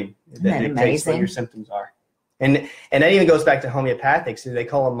terrain that dictates what your symptoms are. And that even goes back to homeopathic. So they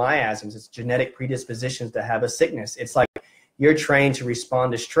call them miasms. It's genetic predispositions to have a sickness. It's like you're trained to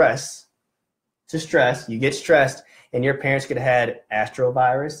respond to stress. You get stressed, and your parents could have had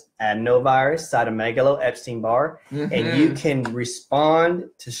astrovirus, adenovirus, cytomegalo, Epstein-Barr, and you can respond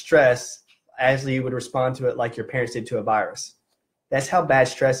to stress as you would respond to it like your parents did to a virus. That's how bad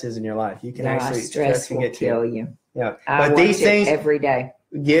stress is in your life. You can actually stress can get kill you. Yeah, but these things every day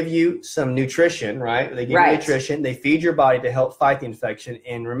give you some nutrition, right? They give you nutrition. They feed your body to help fight the infection.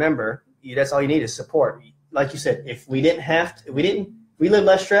 And remember, that's all you need is support. Like you said, if we live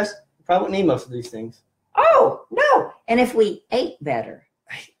less stress, we probably wouldn't need most of these things. Oh, no. And if we ate better,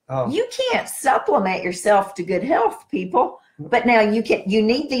 you can't supplement yourself to good health, people. But now you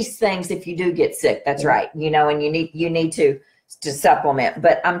need these things if you do get sick. That's right. And you need to supplement.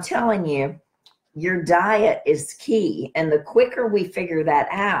 But I'm telling you, your diet is key. And the quicker we figure that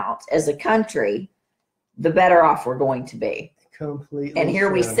out as a country, the better off we're going to be. Completely. And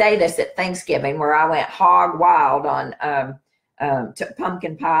here we say this at Thanksgiving, where I went hog wild on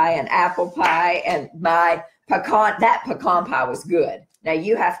pumpkin pie and apple pie, and my pecan pie was good. Now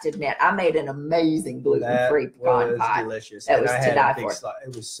you have to admit, I made an amazing gluten-free pecan pie. Delicious. That was to die for.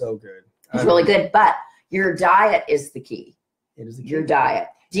 It was so good. It's really good, but your diet is the key. It is the key. Your diet.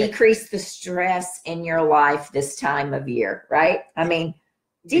 Decrease the stress in your life this time of year, right? I mean,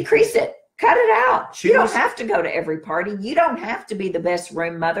 decrease it. Cut it out. You don't have to go to every party. You don't have to be the best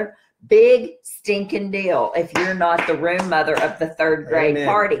room mother. Big stinking deal if you're not the room mother of the third grade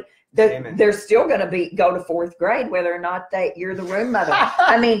party. They're still going to go to fourth grade whether or not you're the room mother.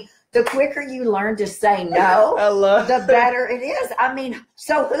 I mean, the quicker you learn to say no, the better it is. I mean,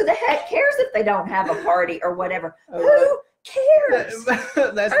 so who the heck cares if they don't have a party or whatever? Who cares? That's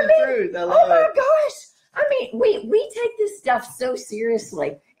the truth. I love it. Oh my gosh. I mean, we take this stuff so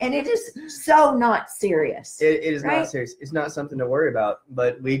seriously, and it is so not serious. It is not serious. It's not something to worry about,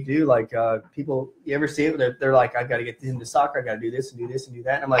 but we do, like, people, you ever see it? They're like, I got to get into soccer. I got to do this and do this and do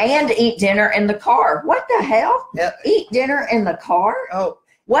that. And I'm like, and eat dinner in the car. What the hell? Eat dinner in the car? Oh.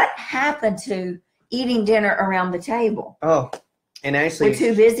 What happened to eating dinner around the table? Oh. And actually, we're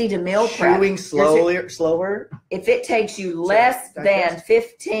too busy to meal prep. Chewing slower. If it takes you less than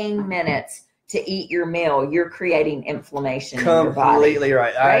 15 minutes to eat your meal, you're creating inflammation in your body. Completely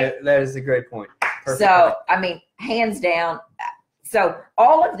right. That is a great point. Perfect point. I mean, hands down. So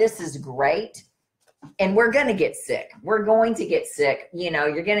all of this is great, and we're going to get sick. We're going to get sick.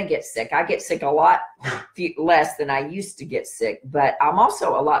 You're going to get sick. I get sick a lot less than I used to get sick, but I'm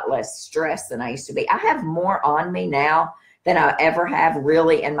also a lot less stressed than I used to be. I have more on me now than I ever have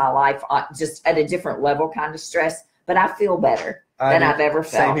really in my life, just at a different level kind of stress, but I feel better than I've ever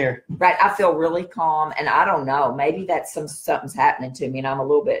felt. Same here. Right. I feel really calm, and I don't know, maybe that's something's happening to me and I'm a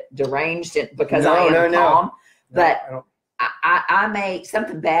little bit deranged because I am calm, but I may,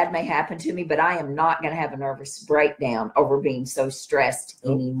 something bad may happen to me, but I am not going to have a nervous breakdown over being so stressed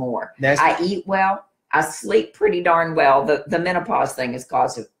anymore. I eat well. I sleep pretty darn well. The menopause thing has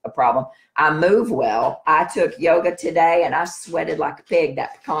caused a problem. I move well. I took yoga today and I sweated like a pig,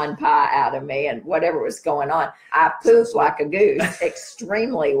 that pecan pie out of me and whatever was going on. I pooped like a goose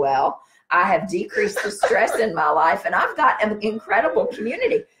extremely well. I have decreased the stress in my life, and I've got an incredible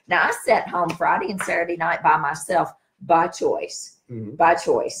community. Now, I sat home Friday and Saturday night by myself by choice. By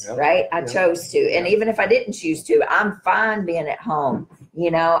choice, right? I chose to. And even if I didn't choose to, I'm fine being at home.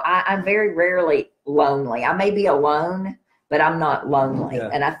 I'm very rarely lonely. I may be alone, but I'm not lonely.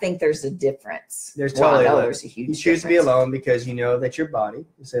 And I think there's a difference. There's totally there's a huge difference. You choose to be alone because you know that your body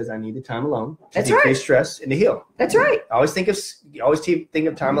says, I need the time alone to decrease stress and to heal. That's right. I always think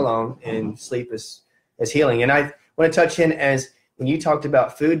of time alone, and sleep as healing. And I want to touch in, as when you talked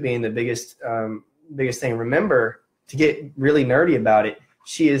about food being the biggest thing, remember to get really nerdy about it.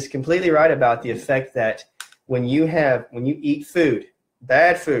 She is completely right about the effect that when you eat food,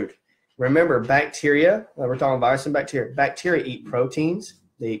 bad food, remember bacteria, we're talking virus and bacteria eat proteins,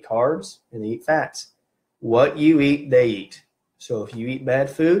 they eat carbs, and they eat fats. What you eat, they eat. So if you eat bad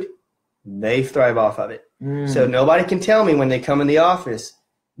food, they thrive off of it. So nobody can tell me when they come in the office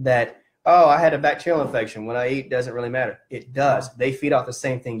that, oh, I had a bacterial infection. What I eat doesn't really matter. It does. They feed off the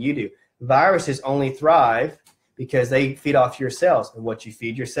same thing you do. Viruses only thrive because they feed off your cells. And what you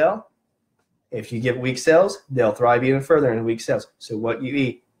feed your cell, if you give weak cells, they'll thrive even further in weak cells. So what you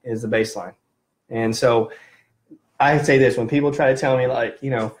eat is the baseline. And so I say this when people try to tell me, like,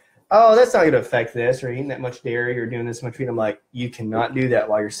 oh, that's not going to affect this, or eating that much dairy or doing this much food. I'm like, you cannot do that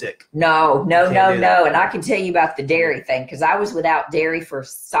while you're sick. No. And I can tell you about the dairy thing, because I was without dairy for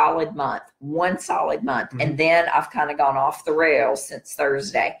one solid month. And then I've kind of gone off the rails since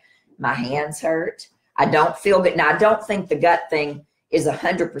Thursday. My hands hurt. I don't feel good. Now, I don't think the gut thing is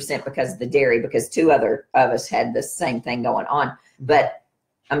 100% because of the dairy, because 2 other of us had the same thing going on. But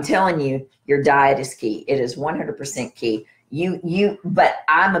I'm telling you, your diet is key. It is 100% key. But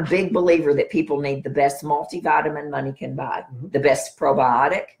I'm a big believer that people need the best multivitamin money can buy, the best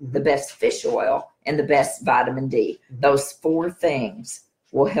probiotic, the best fish oil, and the best vitamin D. Those 4 things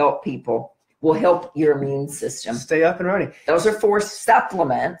will help people, will help your immune system stay up and running. Those are 4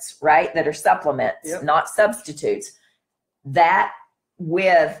 supplements, right? That are supplements, not substitutes. That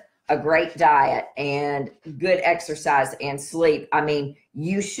with a great diet and good exercise and sleep, I mean,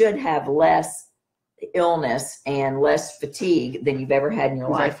 you should have less illness and less fatigue than you've ever had in your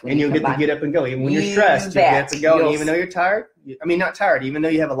life. And you'll get to get up and go. Even when you're stressed, you get to go. And even though you're tired, I mean, not tired, even though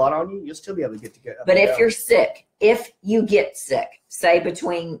you have a lot on you, you'll still be able to get up. But if you're sick, if you get sick, say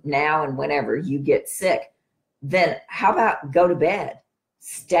between now and whenever you get sick, then how about go to bed?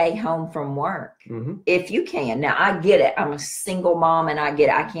 Stay home from work if you can. Now, I get it. I'm a single mom and I get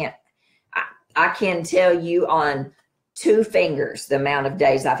it. I can tell you on 2 fingers the amount of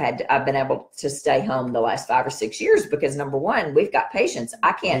days I've been able to stay home the last 5 or 6 years, because number one, we've got patients.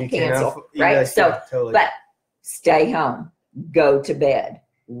 I can't cancel, right? So, totally. But stay home, go to bed,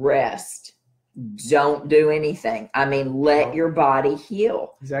 rest, don't do anything. I mean, let your body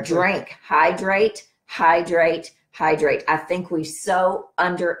heal. Exactly. Drink, hydrate. I think we so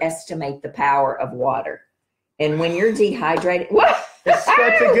underestimate the power of water. And when you're dehydrated, what? That's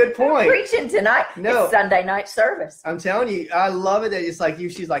such a good point. Preaching tonight. No, it's Sunday night service. I'm telling you, I love it that it's like you.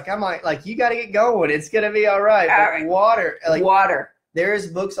 She's like, you got to get going. It's gonna be all right. All right. Water, water. There's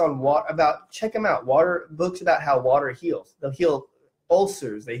books on water check them out. Books about how water heals. They'll heal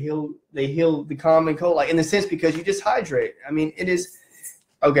ulcers. They heal the common cold, like in the sense because you just hydrate. I mean, it is.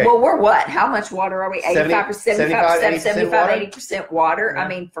 Okay. Well, we're what? How much water are we? 85%, 75, 80% water. I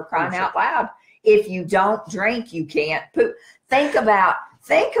mean, for crying out loud. If you don't drink, you can't poop. Think about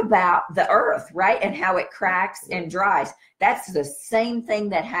the earth, right? And how it cracks and dries. That's the same thing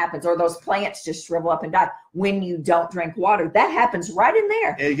that happens, or those plants just shrivel up and die when you don't drink water. That happens right in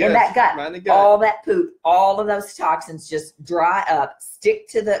there, in that gut. Right in the gut. All that poop, all of those toxins just dry up, stick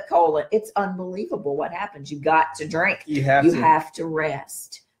to the colon. It's unbelievable what happens. You got to drink. You have to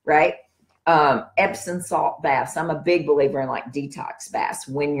rest, right? Epsom salt baths. I'm a big believer in like detox baths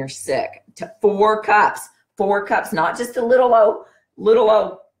when you're sick. 4 cups, not just a little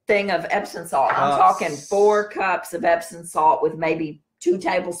old thing of Epsom salt. I'm talking 4 cups of Epsom salt with maybe 2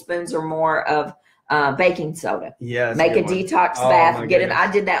 tablespoons or more of baking soda. Yeah. Make a detox bath. Get it.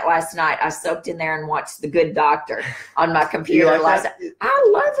 I did that last night. I soaked in there and watched The Good Doctor on my computer last night.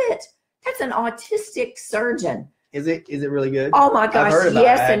 I love it. That's an autistic surgeon. Is it really good? Oh my gosh,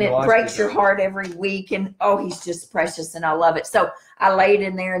 yes, and it breaks your heart every week, and he's just precious, and I love it. So I laid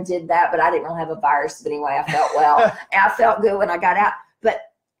in there and did that, but I didn't really have a virus. But anyway, I felt well, and I felt good when I got out.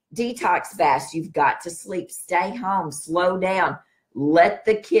 But detox fast, you've got to sleep, stay home, slow down, let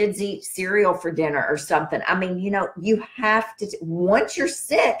the kids eat cereal for dinner or something. I mean, you have to. Once you're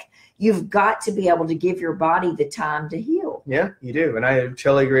sick, you've got to be able to give your body the time to heal. Yeah, you do. And I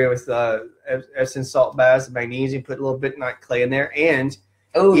totally agree with Epsom salt baths, magnesium, put a little bit night clay in there. And,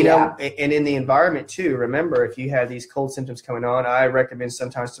 you know, and in the environment too, remember, if you have these cold symptoms coming on, I recommend a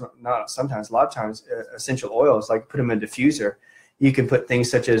lot of times, essential oils, like put them in a diffuser. You can put things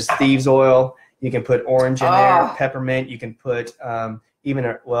such as thieves oil. You can put orange in there, peppermint. You can put I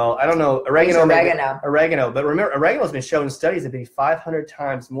don't know, oregano. But remember, oregano has been shown in studies to be 500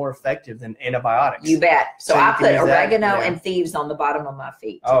 times more effective than antibiotics. You bet. So I put oregano and thieves on the bottom of my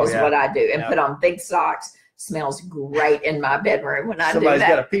feet is what I do. And put on big socks. Smells great in my bedroom when I do that. Somebody's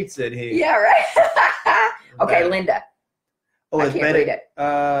got a pizza in here. Yeah, right. Okay, Linda. I can't read it.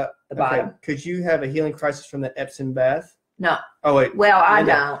 The bottom. Okay. Could you have a healing crisis from the Epsom bath? No. Oh, wait. Well, I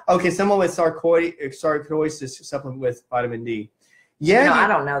don't. Okay, someone with sarcoidosis supplement with vitamin D. Yeah. No, I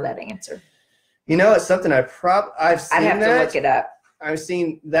don't know that answer. You know, it's something I've seen. I'd have to look it up. I've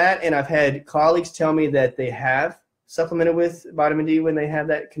seen that, and I've had colleagues tell me that they have supplemented with vitamin D when they have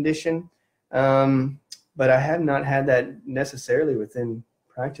that condition. But I have not had that necessarily within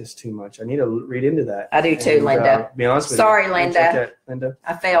practice too much. I need to read into that. I do too, Linda. Be honest with you. Sorry, Linda.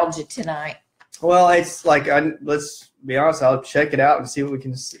 I failed you tonight. Well, it's like, let's be honest, I'll check it out and see what we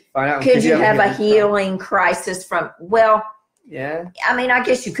can find out. Could you have a healing crisis from, yeah. I mean, I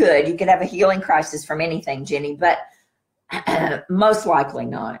guess you could. You could have a healing crisis from anything, Jenny, but most likely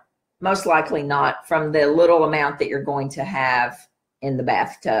not. Most likely not from the little amount that you're going to have in the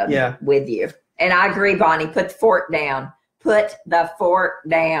bathtub with you. And I agree, Bonnie, put the fork down. Put the fork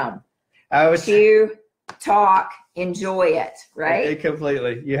down. I was talk, enjoy it, right?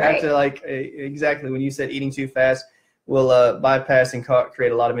 Completely. You have to, like, exactly when you said eating too fast will bypass and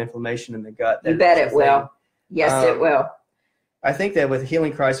create a lot of inflammation in the gut. You bet it will. Yes, it will. I think that with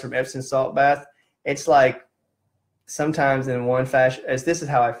Healing Christ from Epsom salt bath, it's like sometimes in one fashion, as this is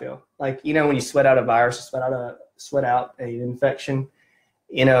how I feel. Like, you know, when you sweat out a virus, sweat out an infection,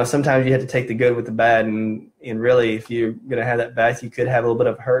 you know, sometimes you have to take the good with the bad. And really, if you're going to have that bath, you could have a little bit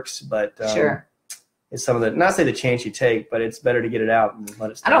of herx, but sure. It's some of the, not say the chance you take, but it's better to get it out and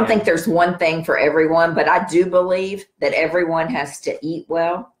let it stay. I don't think there's one thing for everyone, but I do believe that everyone has to eat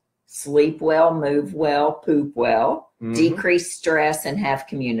well, sleep well, move well, poop well, decrease stress, and have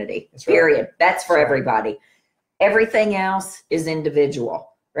community. That's period. Right. That's for everybody. Everything else is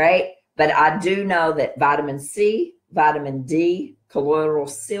individual, right? But I do know that vitamin C, vitamin D, colloidal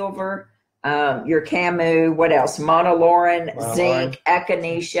silver, your camu, what else? Monolaurin, zinc,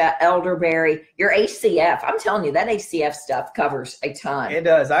 echinacea, elderberry, your ACF. I'm telling you, that ACF stuff covers a ton. It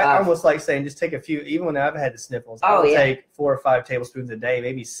does. I almost like saying just take a few, even when I've had the sniffles, I'll take 4 or 5 tablespoons a day,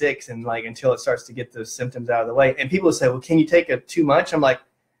 maybe 6, and like until it starts to get those symptoms out of the way. And people say, well, can you take too much? I'm like,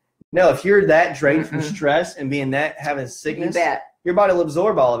 no, if you're that drained from stress and being that, having sickness, your body will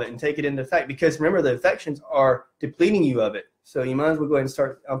absorb all of it and take it into effect. Because remember, the infections are depleting you of it. So you might as well go ahead and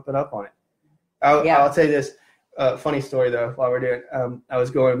start upping up on it. I'll tell you this funny story, though, while we're doing it. I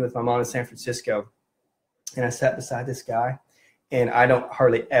was going with my mom to San Francisco, and I sat beside this guy, and I don't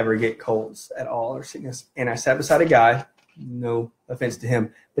hardly ever get colds at all or sickness. And I sat beside a guy, no offense to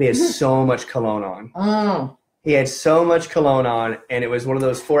him, but he had so much cologne on. He had so much cologne on, and it was one of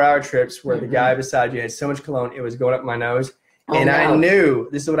those 4-hour trips where the guy beside you had so much cologne, it was going up my nose. I knew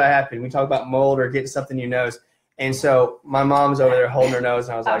this is what happened. We talk about mold or getting something in your nose. And so my mom's over there holding her nose,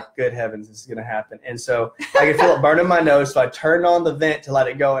 and I was like, good heavens, this is going to happen. And so I could feel it burning my nose, so I turned on the vent to let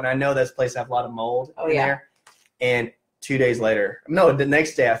it go, and I know this place has a lot of mold in there. And 2 days later, the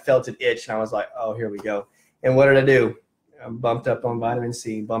next day I felt it itch, and I was like, oh, here we go. And what did I do? I bumped up on vitamin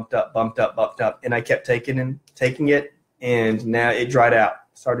C, bumped up, and I kept taking it, and now it dried out.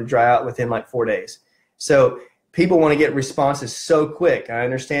 Started to dry out within like 4 days. So people want to get responses so quick. I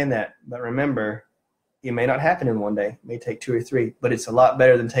understand that, but remember, it may not happen in one day. It may take 2 or 3, but it's a lot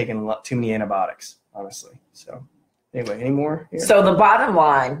better than taking too many antibiotics, honestly. So anyway, any more here? So the bottom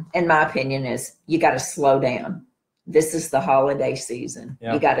line, in my opinion, is you got to slow down. This is the holiday season.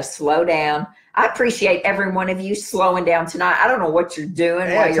 You got to slow down. I appreciate every one of you slowing down tonight. I don't know what you're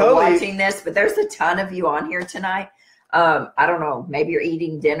doing while you're watching this, but there's a ton of you on here tonight. I don't know. Maybe you're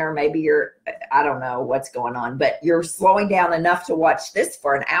eating dinner. Maybe I don't know what's going on, but you're slowing down enough to watch this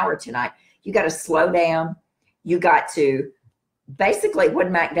for an hour tonight. You got to slow down. You got to basically, what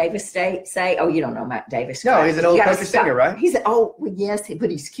did Mac Davis say? Oh, you don't know Mac Davis. No, he's an old country singer, right? Well, yes, but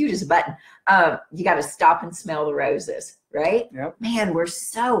he's cute as a button. You got to stop and smell the roses, right? Yep. Man, we're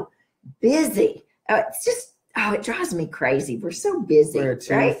so busy. It's just, it drives me crazy. We're so busy. We're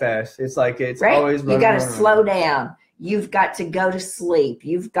too fast. It's like it's always running. You got to slow down. You've got to go to sleep.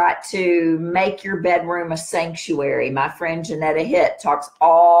 You've got to make your bedroom a sanctuary. My friend Janetta Hitt talks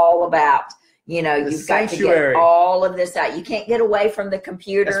all about, you've got to get all of this out. You can't get away from the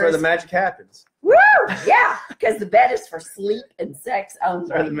computers. That's where the magic happens. Woo! Yeah, because the bed is for sleep and sex only.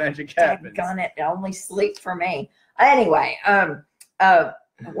 That's where the magic happens. Only sleep for me. Anyway,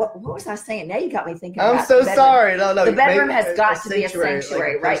 what was I saying? Now you got me thinking. I'm so sorry. No. The bedroom has got to be a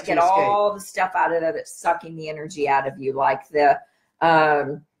sanctuary, right? Get all the stuff out of there that's sucking the energy out of you, like the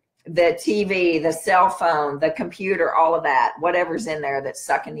TV, the cell phone, the computer, all of that, whatever's in there that's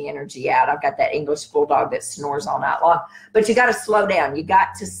sucking the energy out. I've got that English bulldog that snores all night long. But you got to slow down. You got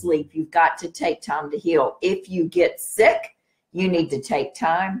to sleep. You've got to take time to heal. If you get sick, you need to take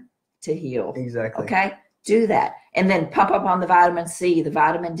time to heal. Exactly. Okay? Do that. And then pump up on the vitamin C, the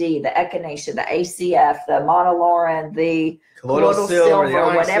vitamin D, the echinacea, the ACF, the monolaurin, the colloidal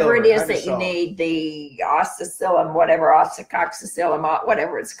silver, whatever it is that you need, the oxacillin, whatever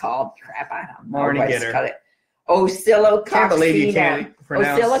it's called. Crap, I don't know what it's called. Oscillococcinum. Can't believe you can't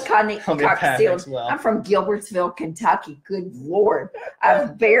pronounce well. I'm from Gilbertsville, Kentucky. Good Lord.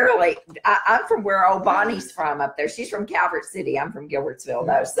 I'm from where Obani's from up there. She's from Calvert City. I'm from Gilbertsville,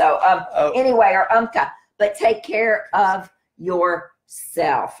 though. So anyway, or Umka. But take care of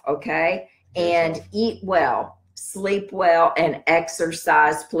yourself, okay? And eat well, sleep well, and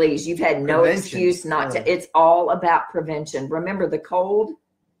exercise, please. You've had no excuse not to. It's all about prevention. Remember, the cold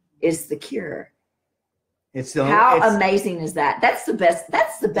is the cure. How amazing is that? That's the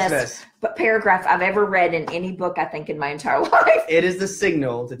best paragraph I've ever read in any book, I think, in my entire life. It is the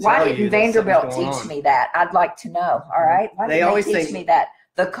signal to tell you. Why didn't Vanderbilt teach me that? I'd like to know, all right? Why didn't they teach me that?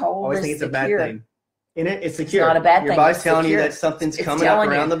 The cold is the cure. Thing. And it's secure. It's not a bad thing. Your body's telling you that something's coming up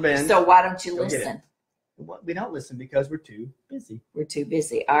around the bend. So why don't you listen? We don't listen because we're too busy. We're too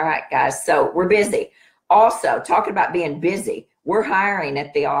busy. All right, guys. So we're busy. Also, talking about being busy, we're hiring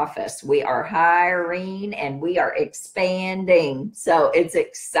at the office. We are hiring and we are expanding. So it's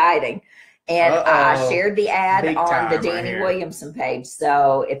exciting. And I shared the ad on the Dani Williamson page.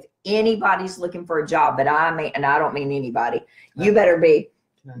 So if anybody's looking for a job, but I don't mean anybody, you better be.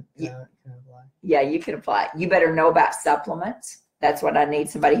 Can I apply? Yeah, you can apply. You better know about supplements. That's what I need,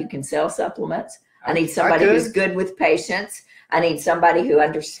 somebody who can sell supplements. I need somebody who's good with patients. I need somebody who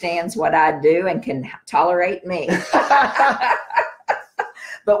understands what I do and can tolerate me.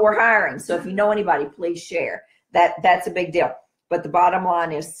 But we're hiring. So if you know anybody, please share. That's a big deal. But the bottom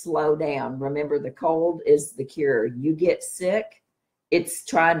line is slow down. Remember, the cold is the cure. You get sick, it's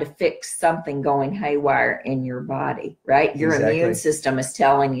trying to fix something going haywire in your body, right? Your immune system is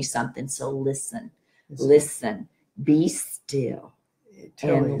telling you something. So listen, be still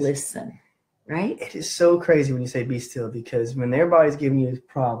and listen. Right? It is so crazy when you say be still, because when their body's giving you a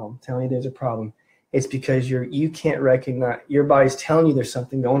problem, telling you there's a problem, it's because you can't recognize, your body's telling you there's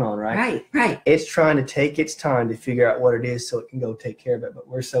something going on, right? Right. It's trying to take its time to figure out what it is so it can go take care of it. But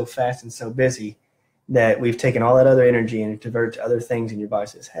we're so fast and so busy that we've taken all that other energy and diverted to other things, and your body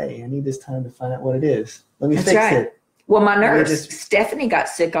says, hey, I need this time to find out what it is. Let me fix it. Well, my nurse, Stephanie, got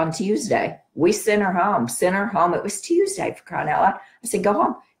sick on Tuesday. We sent her home. It was Tuesday, for crying out loud. I said, go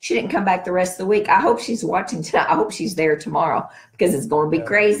home. She didn't come back the rest of the week. I hope she's watching tonight. I hope she's there tomorrow, because it's going to be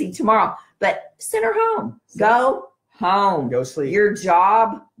crazy tomorrow. But send her home. Go home. Go sleep. Your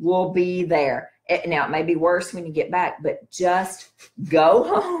job will be there. Now, it may be worse when you get back, but just go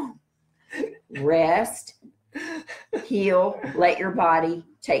home. Rest. Heal. Let your body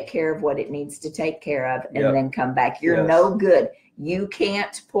take care of what it needs to take care of, and then come back. You're no good. You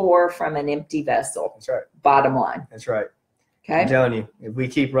can't pour from an empty vessel. That's right. Bottom line. That's right. Okay. I'm telling you, if we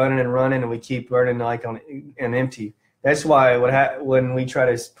keep running and we keep burning like on an empty, that's why when we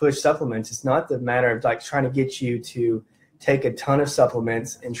try to push supplements, it's not the matter of like trying to get you to take a ton of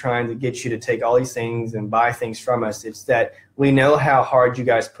supplements and trying to get you to take all these things and buy things from us. It's that we know how hard you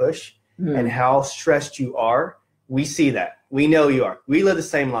guys push and how stressed you are. We see that. We know you are. We live the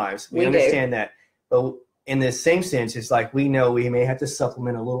same lives. We understand that. But in the same sense, it's like we know we may have to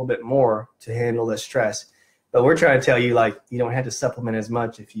supplement a little bit more to handle the stress. But we're trying to tell you, like, you don't have to supplement as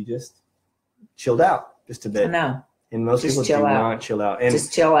much if you just chilled out just a bit. No. And most people do not chill out. And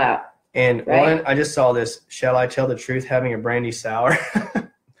just chill out. And I just saw this. Shall I tell the truth? Having a brandy sour,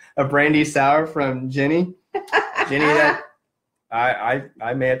 a brandy sour from Jenny. Jenny, that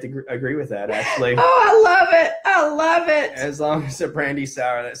I may have to agree with that, actually. Oh, I love it. I love it. As long as a brandy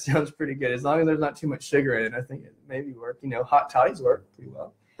sour, that sounds pretty good. As long as there's not too much sugar in it, I think it maybe work. You know, hot toddies work pretty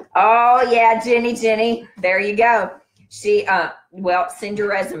well. Oh, yeah, Jenny. There you go. She, well, send your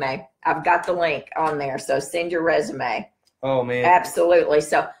resume. I've got the link on there, so send your resume. Oh, man. Absolutely.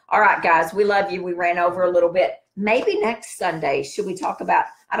 So, all right, guys, we love you. We ran over a little bit. Maybe next Sunday, should we talk about,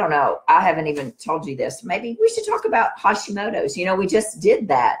 I don't know, I haven't even told you this. Maybe we should talk about Hashimoto's. You know, we just did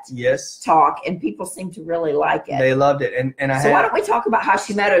that talk, and people seem to really like it. They loved it. So why don't we talk about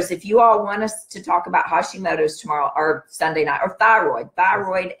Hashimoto's? If you all want us to talk about Hashimoto's tomorrow or Sunday night, or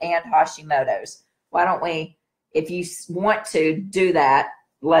thyroid and Hashimoto's, why don't we, if you want to do that,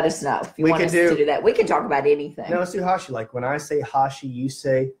 let us know. If you want us to do that, we can talk about anything. No, let's do Hashi. Like when I say Hashi, you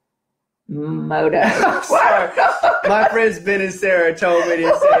say Moto. My friends Ben and Sarah told me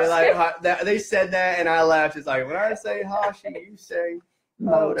to say like that. They said that, and I laughed. It's like when I say Hashi, you say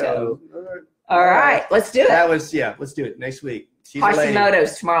Moto. All right, let's do it. Let's do it next week.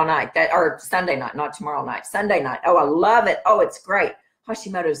 Hashimoto's tomorrow night. Or Sunday night, not tomorrow night. Sunday night. Oh, I love it. Oh, it's great.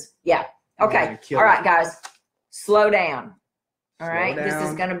 Hashimoto's. Yeah. Okay. All right, guys. Slow down. All right. This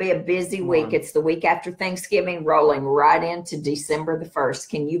is going to be a busy week. It's the week after Thanksgiving, rolling right into December the 1st.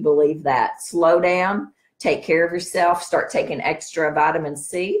 Can you believe that? Slow down. Take care of yourself. Start taking extra vitamin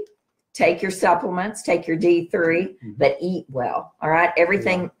C. Take your supplements. Take your D3, but eat well. All right.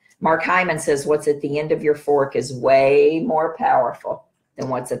 Everything. Mark Hyman says what's at the end of your fork is way more powerful than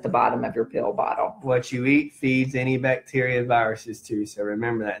what's at the bottom of your pill bottle. What you eat feeds any bacteria and viruses too. So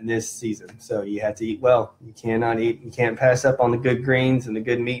remember that in this season. So you have to eat well. You can't pass up on the good greens and the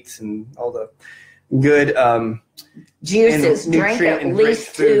good meats and all the good juices. Drink at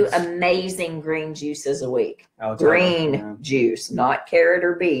least 2 amazing green juices a week. Green juice, not carrot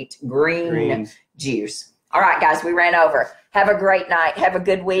or beet. Green juice. All right, guys, we ran over. Have a great night. Have a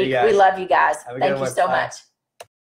good week. We love you guys. Thank you so much.